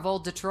future of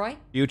old Detroit?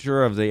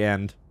 Future of the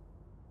end.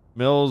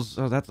 Mills.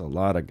 Oh, that's a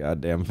lot of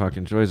goddamn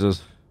fucking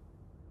choices.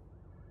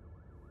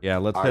 Yeah,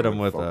 let's I hit him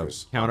would with a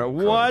focus counter. on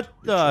What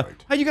the?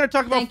 Detroit. How you gonna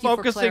talk about Thank you for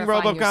focusing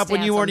clarifying your Robocop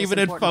when you stance on weren't this even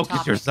in important focus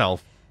topic.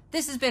 yourself?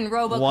 This has been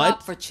Robocop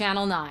What? for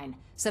Channel 9.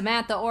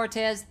 Samantha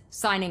Ortez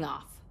signing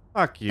off.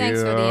 Fuck you. Thanks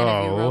for the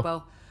interview,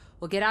 Robo.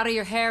 We'll get out of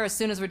your hair as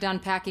soon as we're done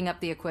packing up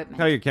the equipment.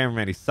 Tell your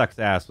cameraman he sucks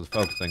ass with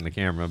focusing the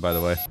camera, by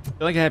the way. I feel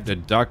like I have to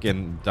duck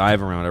and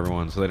dive around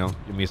everyone so they don't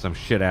give me some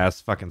shit ass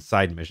fucking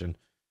side mission.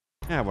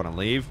 Yeah, I want to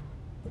leave.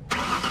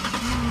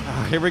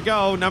 Here we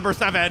go, number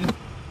 7.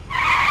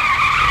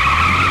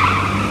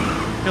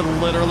 Could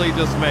literally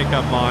just make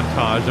a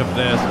montage of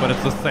this, but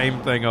it's the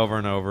same thing over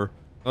and over.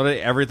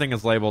 Literally everything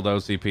is labeled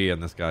OCP in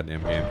this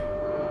goddamn game.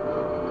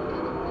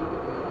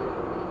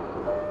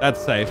 That's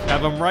safe.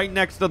 Have them right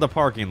next to the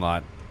parking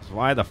lot. So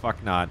why the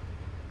fuck not?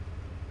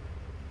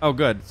 Oh,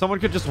 good. Someone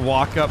could just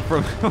walk up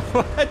from...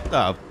 What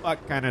the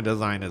fuck kind of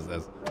design is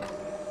this?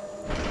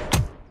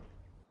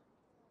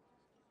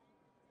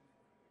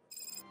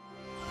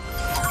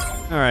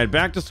 All right,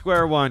 back to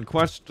square one.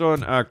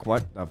 Question,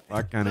 what the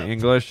fuck kind of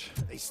English?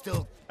 They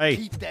still Hey.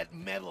 keep that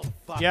metal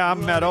fuck Yeah, I'm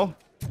running. metal.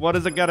 What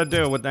does it got to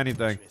do with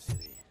anything?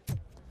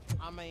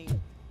 I mean,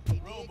 he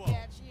did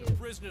catch you.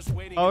 Prisoners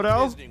waiting Oh, in the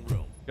no? visiting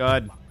room.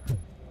 Good.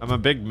 I'm a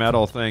big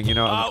metal thing, you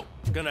know.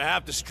 Oh, gonna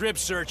have to strip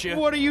search you.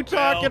 What are you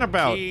talking Belt,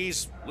 about?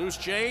 Keys, loose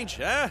change,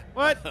 huh?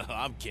 What?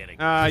 I'm kidding.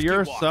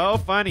 You're Just keep so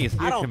funny. Is he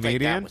I a don't think that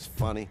comedian? was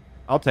funny.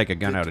 I'll take a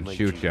gun Good out to and meet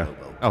shoot you, you.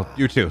 Robo. Oh,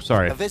 you too.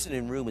 Sorry. The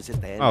visiting room is at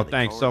the end Oh, of the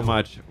thanks so corridor.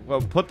 much.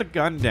 Well, put the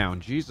gun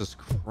down. Jesus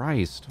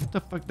Christ. What the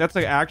fuck? That's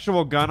an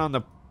actual gun on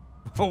the...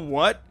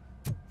 What?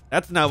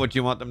 That's not what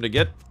you want them to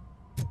get.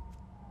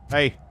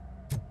 Hey.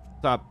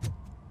 Stop.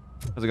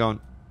 How's it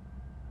going?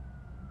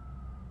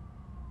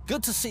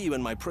 Good to see you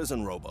in my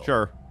prison, Robo.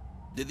 Sure.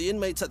 Did the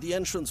inmates at the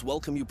entrance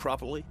welcome you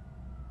properly?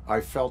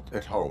 I felt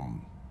at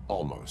home,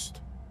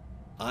 almost.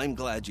 I'm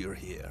glad you're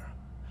here.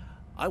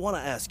 I want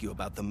to ask you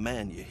about the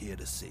man you're here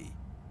to see.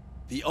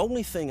 The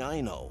only thing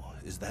I know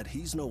is that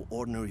he's no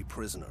ordinary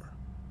prisoner.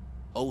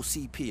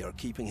 OCP are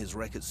keeping his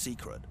record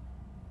secret.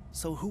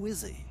 So who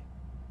is he?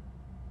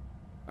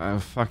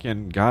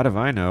 Fucking God if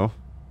I know.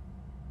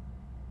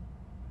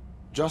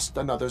 Just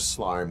another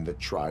slime that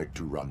tried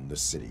to run the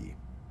city.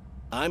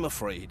 I'm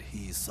afraid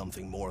he's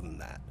something more than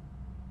that.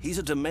 He's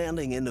a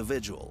demanding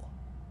individual.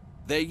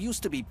 There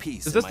used to be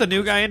peace. Is this the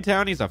new guy in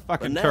town? He's a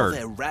fucking but now turd.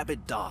 they're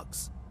rabid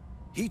dogs.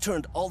 He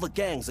turned all the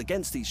gangs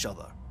against each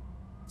other.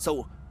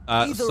 So,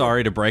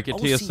 sorry to break it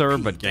to you, sir,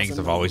 OCP but gangs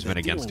doesn't have know always who been they're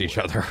against dealing each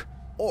with. other.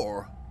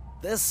 Or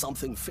there's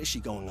something fishy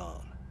going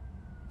on.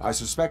 I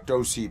suspect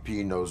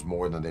OCP knows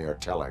more than they are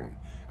telling.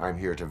 I'm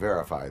here to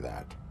verify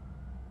that.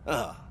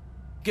 Ah,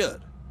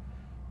 good.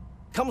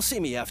 Come see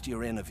me after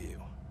your interview.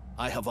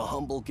 I have a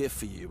humble gift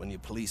for you and your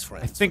police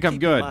friends. I think for I'm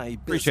keeping good. my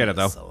Appreciate it,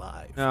 though. business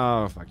alive.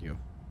 Oh, fuck you.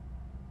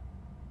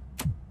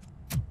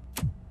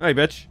 Hey,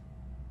 bitch.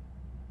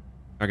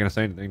 Not gonna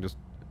say anything, just...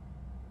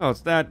 Oh,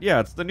 it's that... Yeah,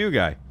 it's the new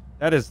guy.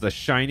 That is the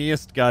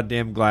shiniest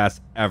goddamn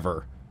glass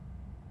ever.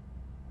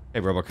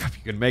 Hey, Robocop,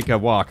 you can make a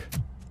walk.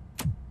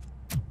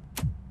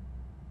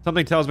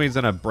 Something tells me he's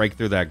gonna break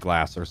through that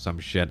glass or some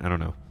shit. I don't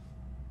know.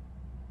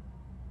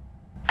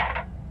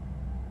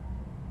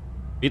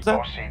 Pizza?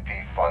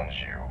 OCP funds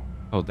you.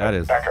 Oh, that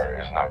is...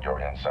 Becker is not your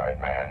inside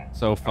man.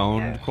 So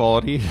phone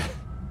quality?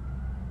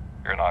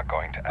 You're not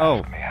going to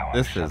ask me how I'm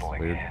this is settling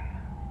weird. in.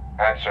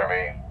 Answer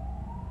me.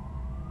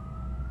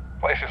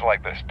 Places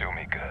like this do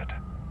me good.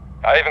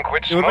 I even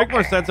quit It smoking. would make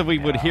more sense if we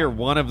would hear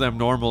one of them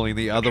normally and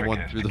the other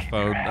one through the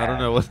phone. I don't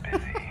know.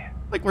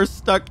 Like we're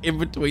stuck in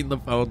between the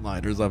phone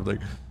line or something.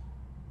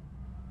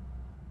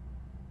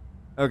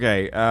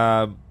 Okay,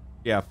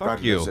 yeah,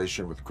 fuck you.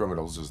 Fraternization with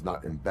criminals is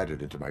not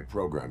embedded into my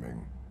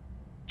programming.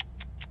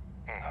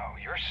 No,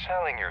 you're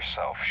selling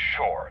yourself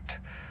short.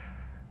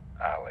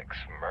 Alex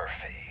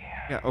Murphy.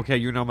 Yeah, okay,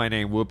 you know my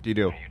name.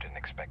 Whoop-de-doo. You didn't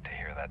expect to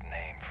hear that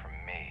name from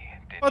me,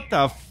 did What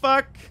the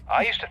fuck?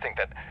 I used to think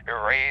that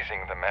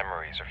erasing the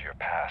memories of your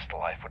past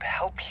life would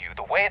help you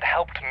the way it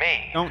helped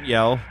me. Don't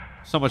yell.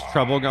 So much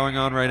trouble going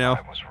on right now.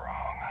 I was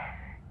wrong.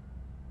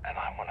 And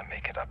I want to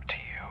make it up to you.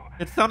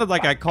 It sounded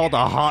like I called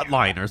a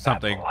hotline or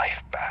something.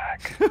 Life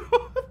back.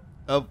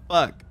 Oh,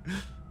 fuck.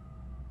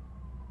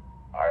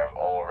 I have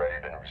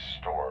already been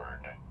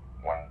restored.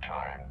 One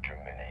time too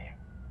many.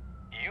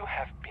 You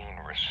have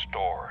been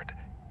restored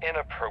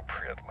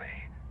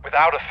inappropriately,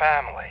 without a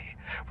family,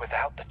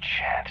 without the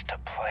chance to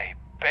play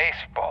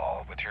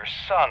baseball with your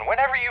son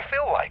whenever you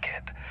feel like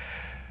it.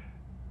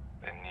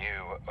 The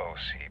new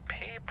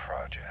OCP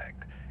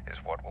project is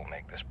what will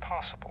make this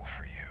possible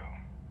for you.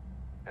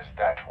 Is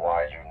that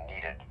why you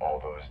needed all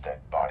those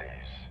dead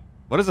bodies?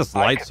 What is this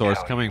light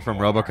source coming from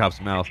Robocop's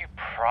mouth?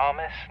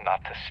 Promise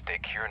not to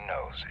stick your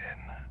nose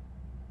in.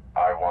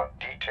 I want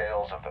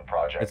details of the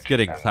project. It's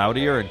getting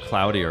cloudier and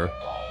cloudier.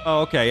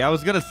 Oh, okay. I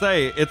was gonna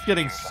say, it's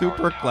getting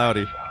super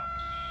cloudy.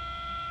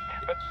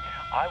 But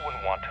I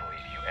wouldn't want to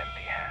leave you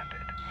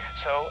empty-handed.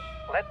 So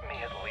let me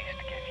at least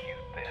give you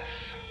this.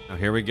 Oh,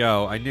 here we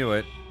go. I knew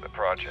it. The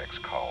project's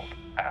called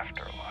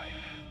Afterlife.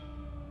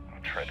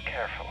 Tread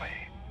carefully.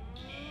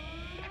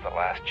 It's the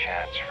last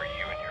chance for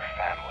you and your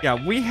family.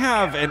 Yeah, we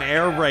have an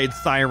air raid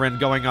siren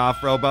going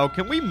off, Robo.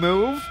 Can we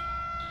move?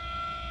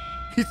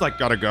 He's like,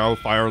 gotta go.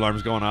 Fire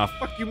alarm's going off.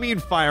 Fuck you mean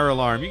fire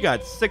alarm? You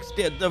got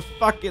 60... The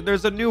fuck...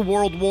 There's a new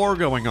world war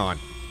going on.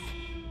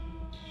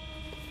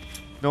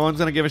 No one's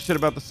gonna give a shit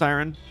about the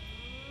siren?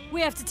 We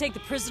have to take the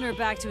prisoner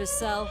back to his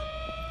cell.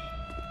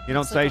 You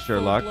don't say,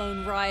 Sherlock.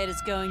 Full-blown riot is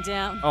going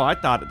down. Oh, I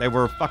thought they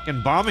were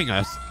fucking bombing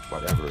us.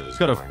 Whatever is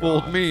Could have going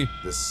fooled on, me.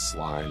 This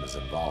slime is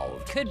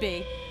involved. Could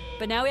be.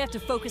 But now we have to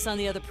focus on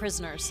the other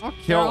prisoners. I'll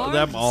kill They're armed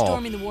them and all.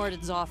 Storming the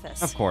warden's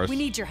office. Of course. We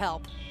need your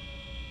help.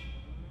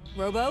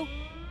 Robo?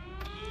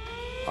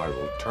 I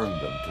will turn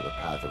them to the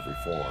path of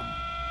reform.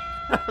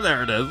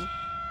 There it is.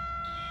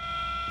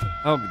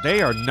 Oh,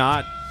 they are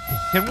not...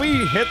 Can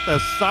we hit the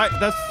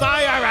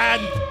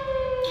siren?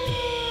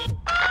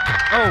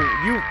 Oh,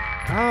 you...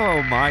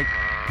 Oh, my...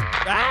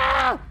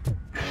 Ah!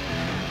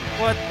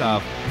 What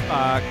the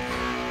fuck?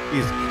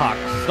 These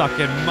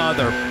cock-sucking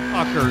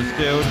motherfuckers,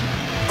 dude.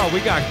 Oh, we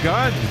got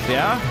guns,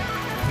 yeah?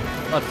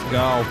 Let's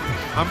go.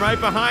 I'm right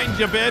behind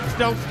you, bitch.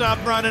 Don't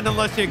stop running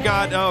unless you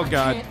got... Oh,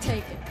 God. Can't take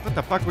it. What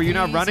the fuck? Were you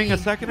not running a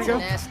second ago?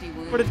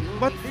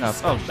 What?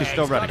 Oh, she's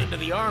still running. Into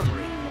the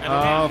armory.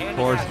 Of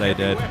course they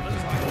did.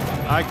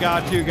 I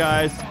got you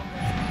guys.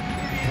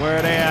 Where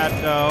are they at,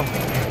 though?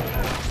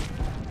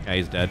 Yeah,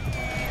 he's dead.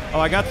 Oh,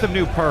 I got some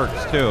new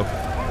perks, too.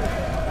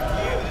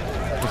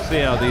 We'll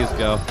see how these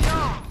go.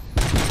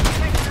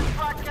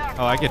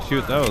 Oh, I can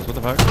shoot those. What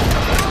the fuck?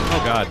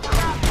 Oh, God.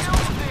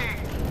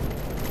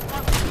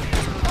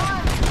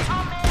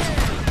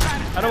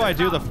 How do I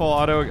do the full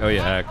auto? Oh,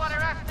 yeah, X.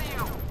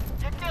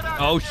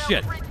 Oh,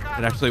 shit.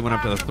 It actually went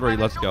up to the 3.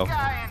 Let's go.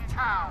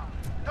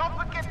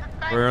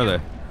 Where are they?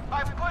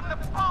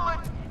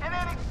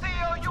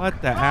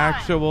 What the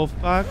actual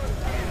fuck?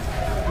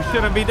 You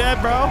shouldn't be dead,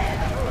 bro.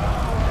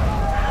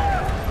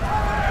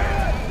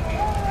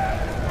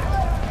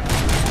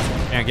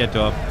 Can't get to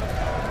them.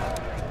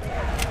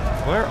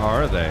 Where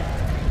are they?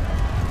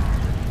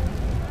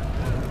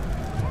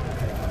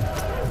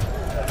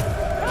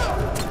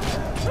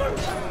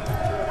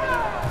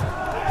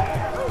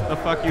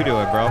 fuck you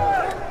doing, bro?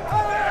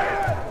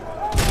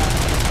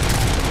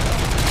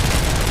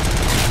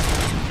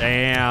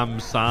 Damn,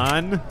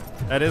 son.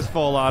 That is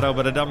full auto,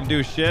 but it don't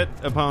do shit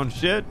upon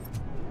shit.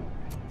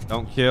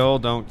 Don't kill,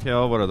 don't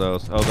kill. What are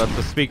those? Oh, that's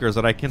the speakers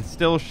that I can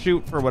still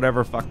shoot for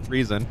whatever fuck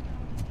reason.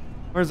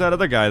 Where's that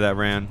other guy that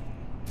ran?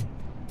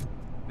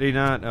 Did he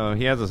not? Oh,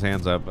 he has his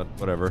hands up, but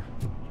whatever.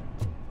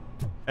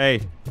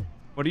 Hey,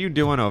 what are you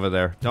doing over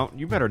there? Don't,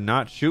 you better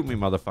not shoot me,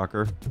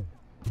 motherfucker.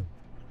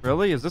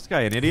 Really? Is this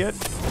guy an idiot?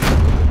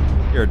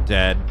 You're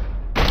dead.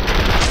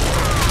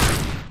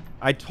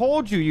 I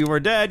told you you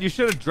were dead. You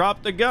should have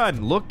dropped the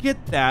gun. Look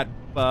at that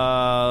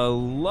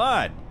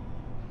blood.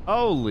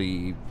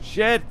 Holy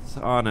shit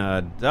on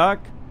a duck.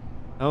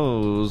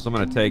 Oh, so I'm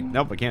gonna take...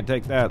 Nope, I can't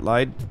take that.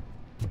 Lied.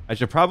 I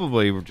should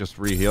probably just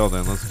re-heal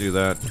then. Let's do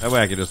that. That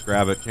way I can just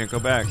grab it. Can't go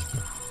back.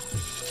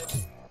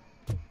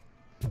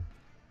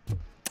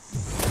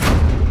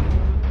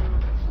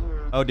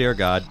 Oh, dear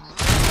God.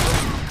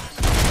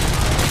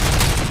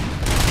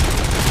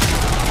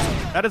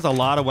 That is a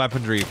lot of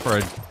weaponry for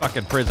a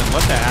fucking prison.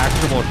 What the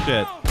actual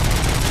shit?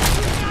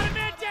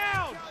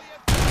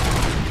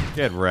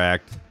 Get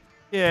wrecked.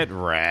 Get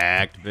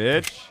wrecked,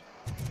 bitch.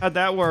 How'd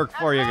that work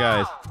for you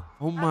guys?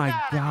 Oh my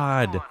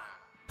God.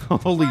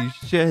 Holy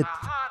shit.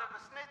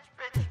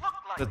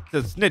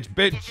 The snitch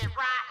bitch.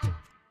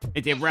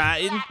 Is it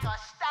rotten?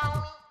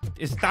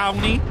 It's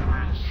stony.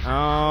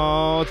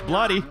 Oh, it's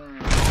bloody.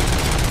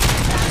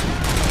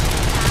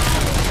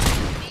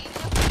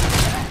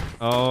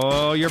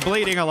 Oh, you're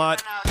bleeding a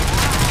lot.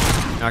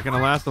 Not gonna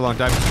last a long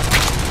time.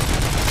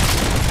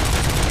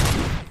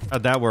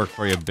 How'd that work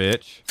for you,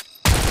 bitch?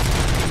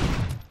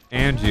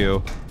 And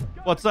you.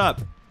 What's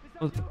up?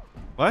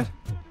 What?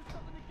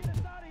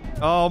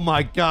 Oh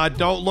my God,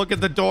 don't look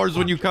at the doors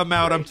when you come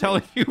out. I'm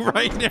telling you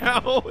right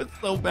now. It's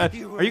so bad.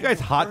 Are you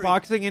guys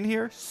hotboxing in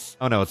here?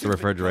 Oh no, it's the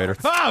refrigerator.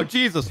 Oh,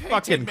 Jesus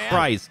fucking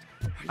Christ.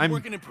 I'm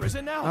working in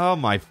prison now? Oh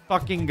my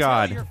fucking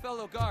God.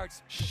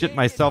 Shit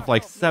myself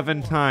like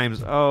 7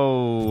 times.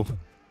 Oh.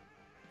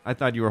 I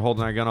thought you were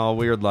holding that gun all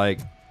weird like.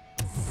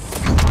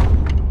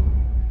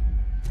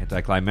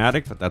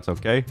 Anticlimactic, but that's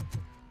okay.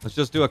 Let's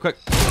just do a quick.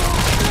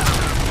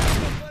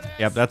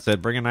 Yep, that's it.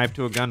 Bring a knife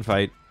to a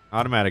gunfight.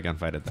 Automatic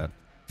gunfight at that.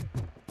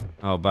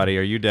 Oh, buddy,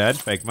 are you dead?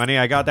 Fake money?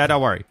 I got that.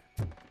 Don't worry.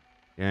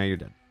 Yeah, you're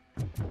dead.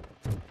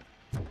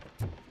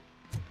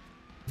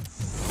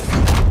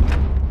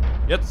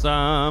 Get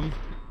some.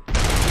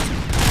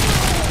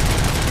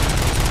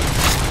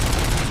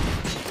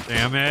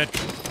 Damn it.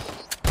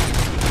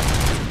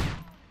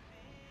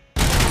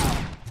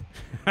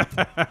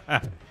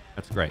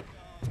 That's great.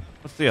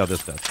 Let's see how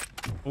this does.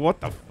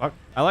 What the fuck?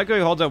 I like how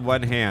he holds up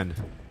one hand.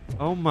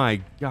 Oh my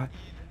God.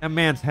 That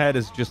man's head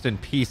is just in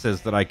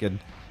pieces that I could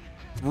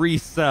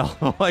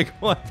resell. Like,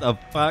 what the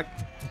fuck?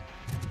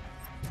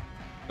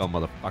 Go,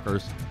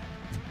 motherfuckers.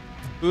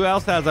 Who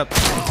else has a...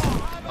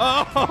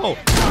 Oh!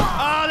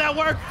 Oh, that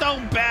worked so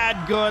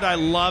bad. Good. I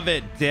love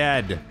it.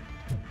 Dead.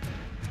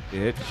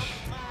 Bitch.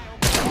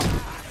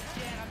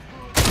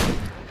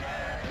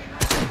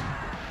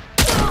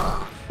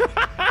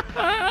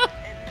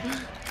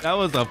 That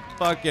was a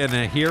fucking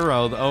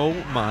hero. Oh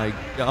my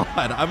God.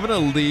 I'm gonna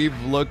leave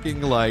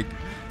looking like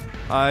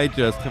I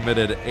just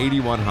committed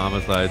 81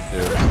 homicides,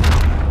 dude.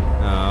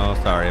 Oh,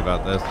 sorry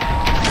about this.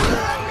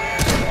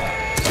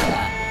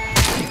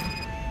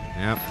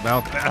 Yep,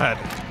 about that.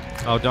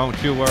 Oh,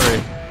 don't you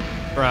worry.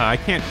 Bruh, I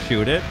can't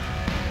shoot it.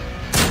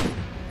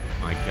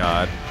 My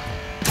God.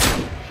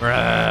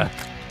 Bruh.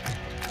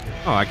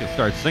 Oh, I can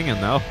start singing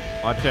though.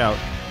 Watch out.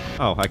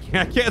 Oh, I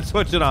can't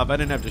switch it off. I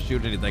didn't have to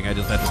shoot anything. I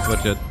just had to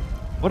switch it.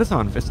 What is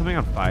on? Is something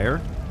on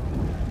fire?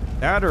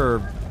 That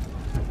or...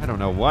 I don't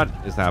know what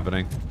is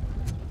happening.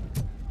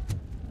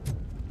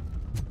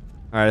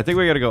 Alright, I think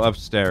we gotta go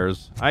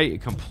upstairs. I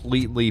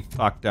completely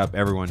fucked up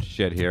everyone's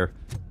shit here.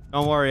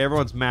 Don't worry,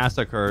 everyone's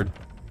massacred.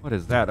 What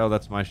is that? Oh,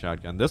 that's my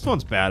shotgun. This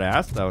one's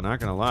badass, though, not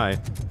gonna lie.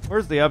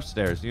 Where's the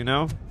upstairs, you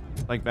know?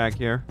 Like back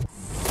here.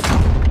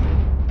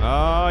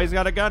 Oh, he's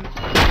got a gun.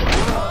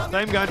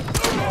 Same gun.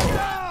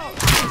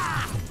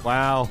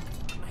 Wow.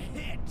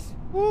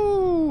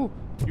 Woo!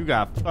 You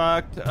got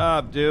fucked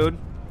up, dude.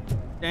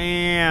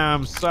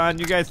 Damn, son.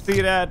 You guys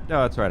see that?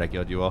 Oh, that's right. I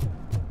killed you all.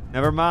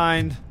 Never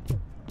mind.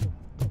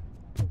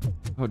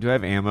 Oh, do I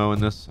have ammo in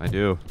this? I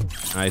do.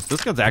 Nice.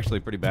 This gun's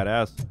actually pretty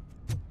badass.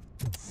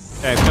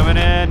 Okay, coming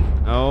in.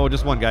 Oh,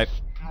 just one guy.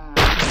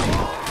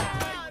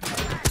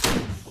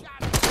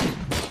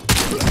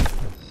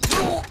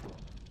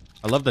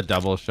 I love the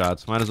double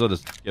shots. Might as well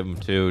just give him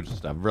 2.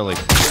 Just to really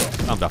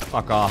tell him to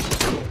fuck off.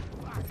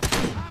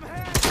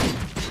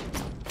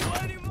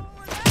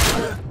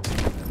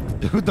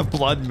 Dude, the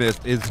blood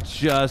mist is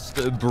just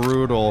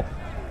brutal.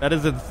 That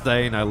is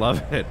insane. I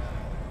love it.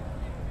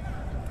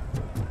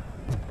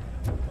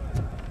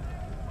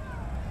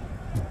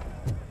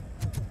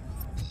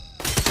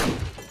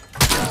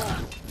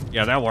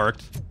 Yeah, that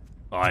worked.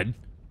 Fine.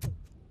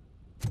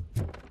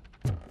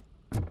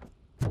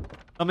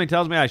 Something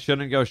tells me I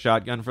shouldn't go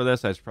shotgun for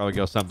this. I should probably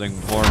go something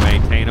more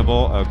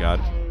maintainable. Oh, God.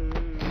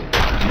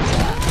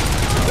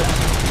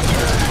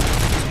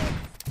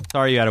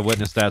 Sorry you had to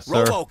witness that,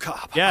 sir.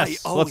 Robocop,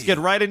 Yes, I owe let's get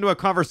you. right into a We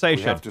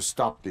conversation. have to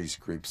stop these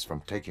creeps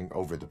from taking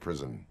over the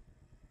prison.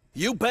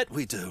 You bet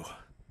we do.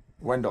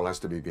 Wendell has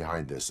to be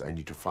behind this. I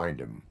need to find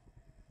him.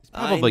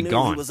 Probably I knew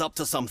gone. he was up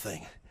to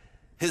something.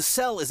 His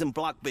cell is in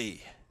Block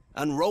B.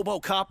 And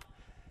Robocop,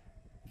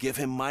 give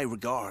him my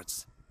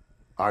regards.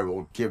 I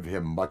will give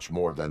him much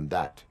more than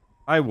that.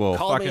 I will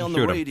Call me fucking on shoot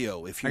the him.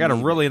 radio if you I got a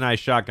need really nice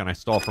shotgun I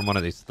stole from one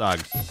of these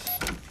thugs.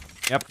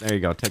 Yep, there you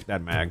go. Take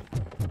that mag.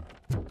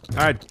 All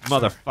right,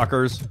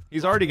 motherfuckers.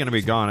 He's already going to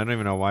be gone. I don't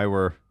even know why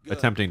we're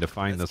attempting to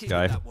find this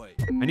guy.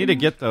 I need to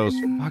get those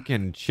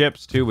fucking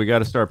chips, too. We got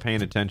to start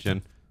paying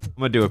attention. I'm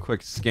going to do a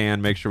quick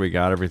scan, make sure we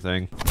got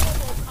everything.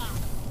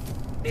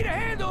 Need a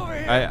hand over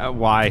here.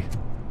 Why?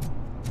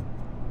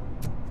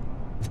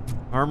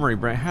 Armory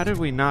brand. How did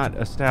we not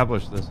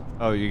establish this?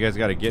 Oh, you guys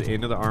got to get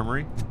into the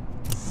armory?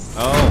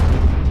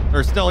 Oh,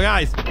 there's still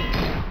guys.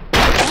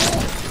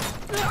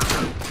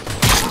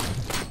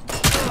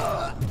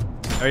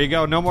 There you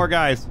go. No more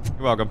guys.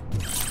 You're welcome.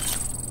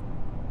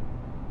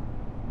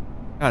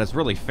 God, it's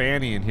really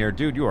fanny in here.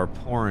 Dude, you are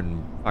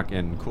pouring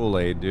fucking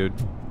Kool-Aid, dude.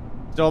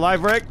 Still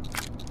alive, Rick?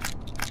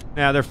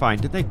 Nah, they're fine.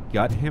 Did they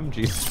gut him?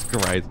 Jesus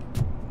Christ.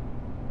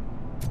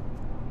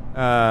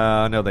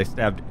 No, they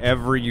stabbed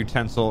every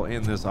utensil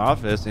in this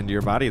office into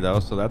your body, though,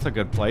 so that's a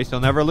good place.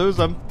 You'll never lose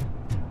them.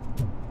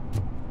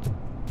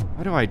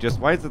 Why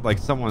is it like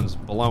someone's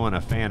blowing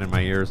a fan in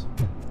my ears?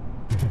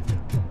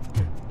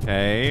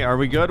 Okay, are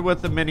we good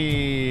with the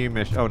mini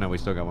mission? Oh, no, we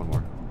still got one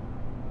more.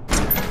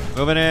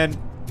 Moving in.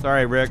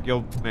 Sorry, Rick,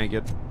 you'll make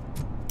it.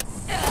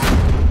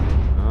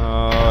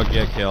 Oh,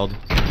 get killed.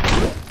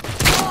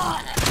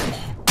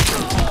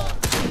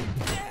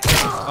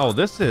 Oh,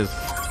 this is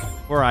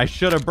where I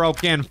should have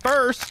broke in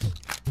first.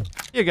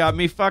 You got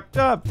me fucked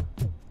up.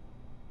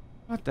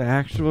 What the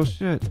actual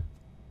shit?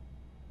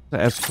 The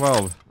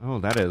S12. Oh,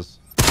 that is.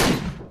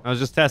 I was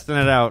just testing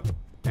it out.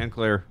 And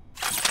clear.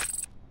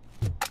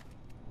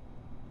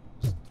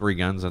 Just 3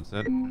 guns, that's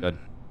it. Good.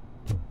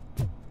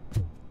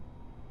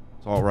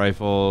 Assault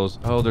rifles.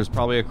 Oh, there's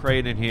probably a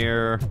crate in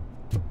here.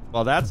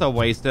 Well, that's a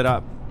wasted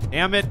up.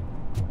 Damn it.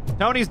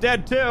 Tony's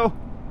dead too.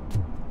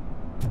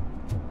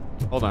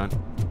 Hold on.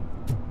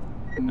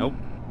 Nope.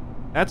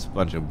 That's a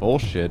bunch of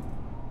bullshit.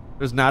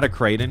 There's not a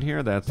crate in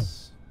here?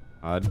 That's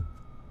odd.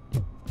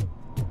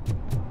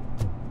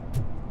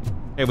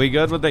 Hey, we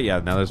good with it? Yeah,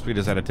 no, we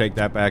just had to take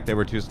that back. They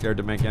were too scared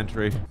to make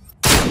entry.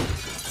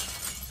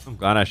 I'm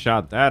glad I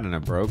shot that and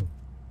it broke.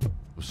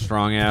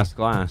 Strong-ass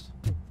glass.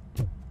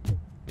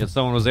 Yet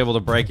someone was able to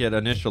break it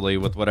initially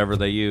with whatever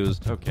they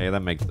used. Okay,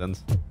 that makes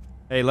sense.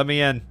 Hey, let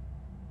me in.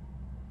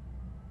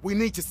 We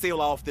need to seal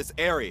off this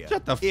area.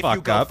 Shut the If you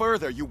fuck go up.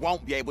 further, you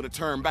won't be able to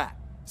turn back.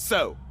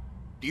 So,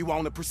 do you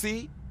want to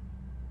proceed?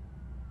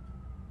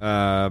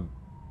 Yeah.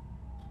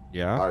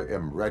 Yeah. I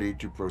am ready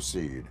to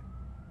proceed.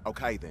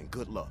 Okay then,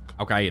 good luck.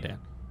 Okay, then.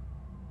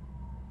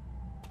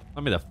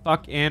 Let me the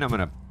fuck in. I'm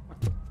gonna...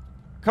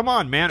 Come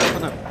on, man.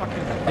 Open the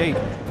fucking gate.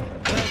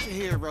 Glad you're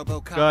here,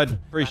 Robocop. Good.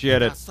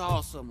 Appreciate it. I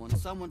saw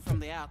someone from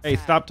the outside. Hey,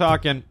 stop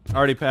talking.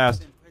 Already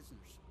passed.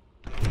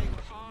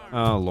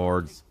 Oh,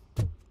 Lord.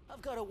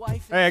 I've got a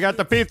wife. Hey, I got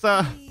the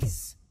pizza.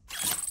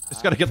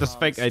 Just gotta get this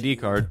fake ID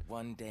card.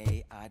 One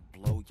day I'd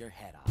blow your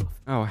head off.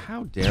 Oh,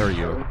 how dare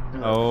you?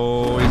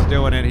 Oh, he's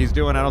doing it. He's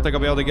doing it. I don't think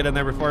I'll be able to get in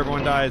there before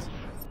everyone dies.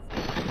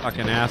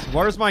 Fucking ass.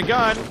 Where's my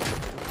gun?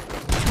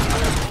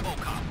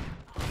 Robocop,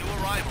 new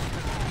arrival.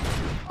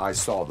 I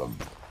saw them.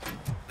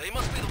 They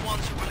must be the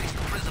ones who released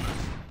the prisoners.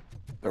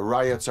 The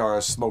riots are a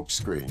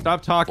smokescreen.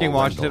 Stop talking, for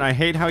Washington. Wendell. I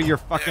hate how your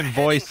fucking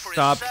voice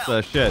stops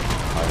the shit.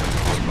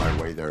 I'm on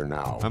my way there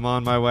now. I'm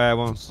on my way. I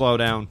won't slow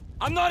down.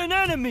 I'm not an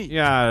enemy.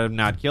 Yeah, I'm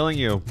not killing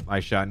you. I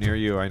shot near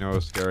you. I know it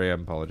was scary. I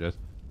apologize.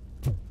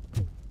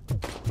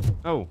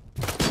 Oh.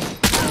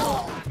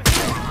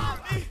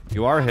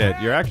 You are hit.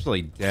 You're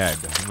actually dead.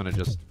 I'm gonna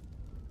just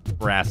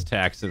brass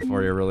tacks it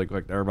for you really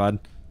quick there, bud.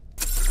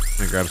 I'm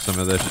gonna grab some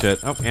of this shit.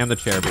 Oh, and the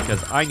chair,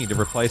 because I need to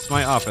replace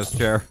my office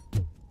chair.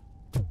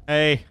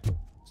 Hey.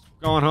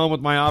 Going home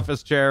with my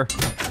office chair.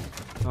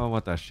 Oh,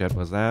 what the shit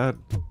was that?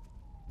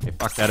 Hey,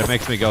 fuck that. It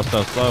makes me go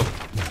so slow.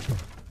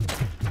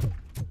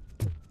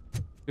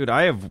 Dude,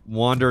 I have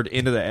wandered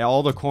into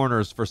all the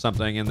corners for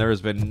something, and there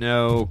has been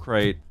no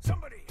crate.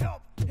 Somebody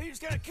help. He's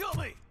gonna kill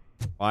me.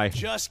 Why?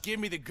 Just give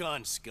me the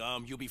gun,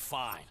 scum. You'll be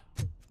fine.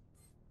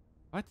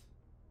 What?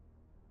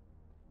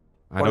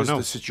 What is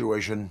the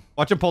situation?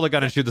 Watch him pull the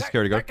gun and shoot the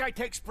security guard. That guy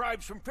takes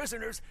bribes from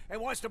prisoners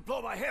and wants to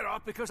blow my head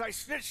off because I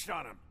snitched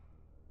on him.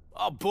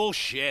 Oh,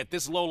 bullshit.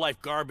 This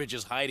low-life garbage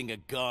is hiding a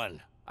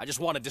gun. I just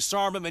want to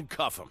disarm him and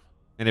cuff him.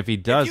 And if he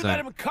If you let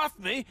doesn't... him cuff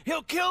me,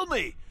 he'll kill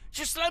me.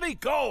 Just let me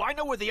go. I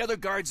know where the other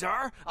guards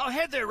are. I'll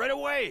head there right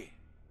away.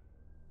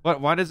 What?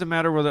 Why does it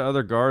matter where the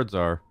other guards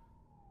are?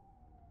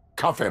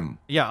 Cuff him.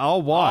 Yeah,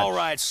 I'll watch. All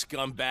right,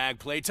 scumbag.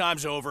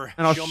 Playtime's over.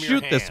 And I'll Show me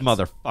shoot your this hands.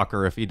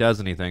 motherfucker if he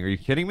does anything. Are you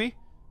kidding me?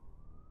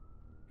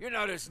 You're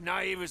not as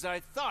naive as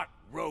I thought,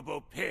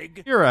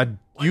 Robo-Pig. You're a... One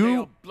day You...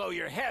 I'll blow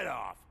your head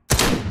off.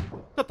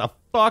 Shut the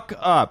fuck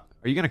up.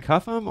 Are you gonna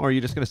cuff him, or are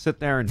you just gonna sit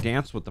there and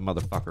dance with the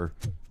motherfucker?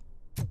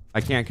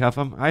 I can't cuff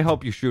him. I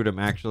hope you shoot him,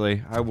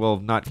 actually. I will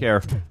not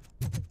care.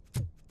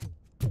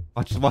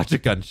 Watch a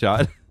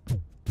gunshot.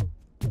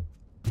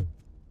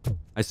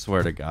 I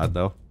swear to God,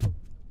 though.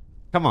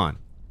 Come on.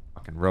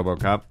 Fucking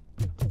Robocop.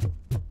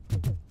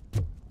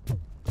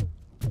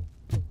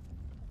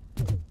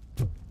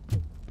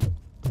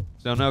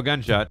 So no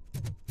gunshot.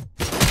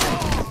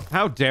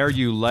 How dare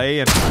you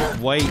lay and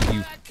wait,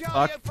 you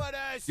fuck.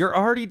 You're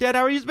already dead.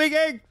 How are you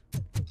speaking?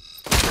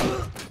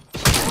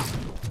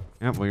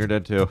 Yep, well, you're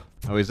dead too.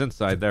 Oh, he's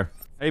inside there.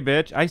 Hey,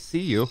 bitch, I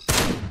see you.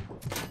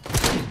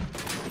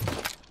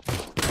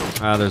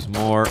 Ah, there's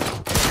more.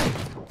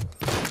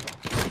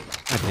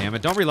 God damn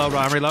it. Don't reload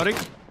while I'm reloading.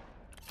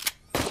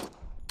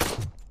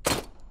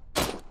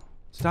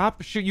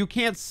 Stop. You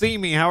can't see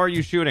me. How are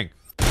you shooting?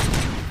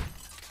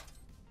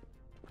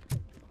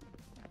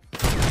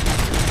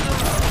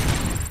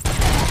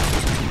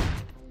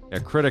 A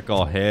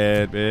critical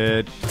hit,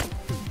 bitch.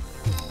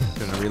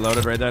 Shouldn't have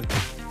reloaded right then.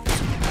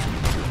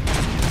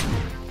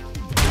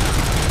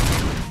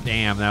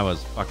 Damn, that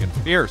was fucking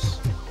fierce.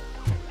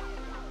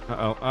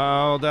 Uh-oh.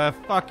 Oh, the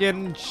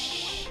fucking...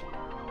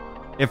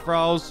 It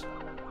froze.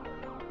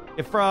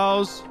 It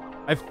froze.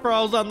 I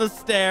froze on the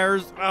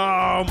stairs.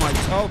 Oh, my...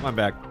 Oh, I'm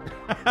back.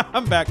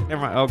 I'm back.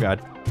 Never mind. Oh, God.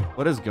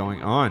 What is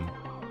going on?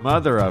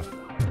 Mother of...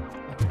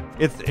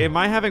 Am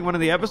I having one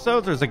of the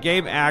episodes, or is the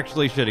game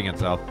actually shitting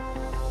itself?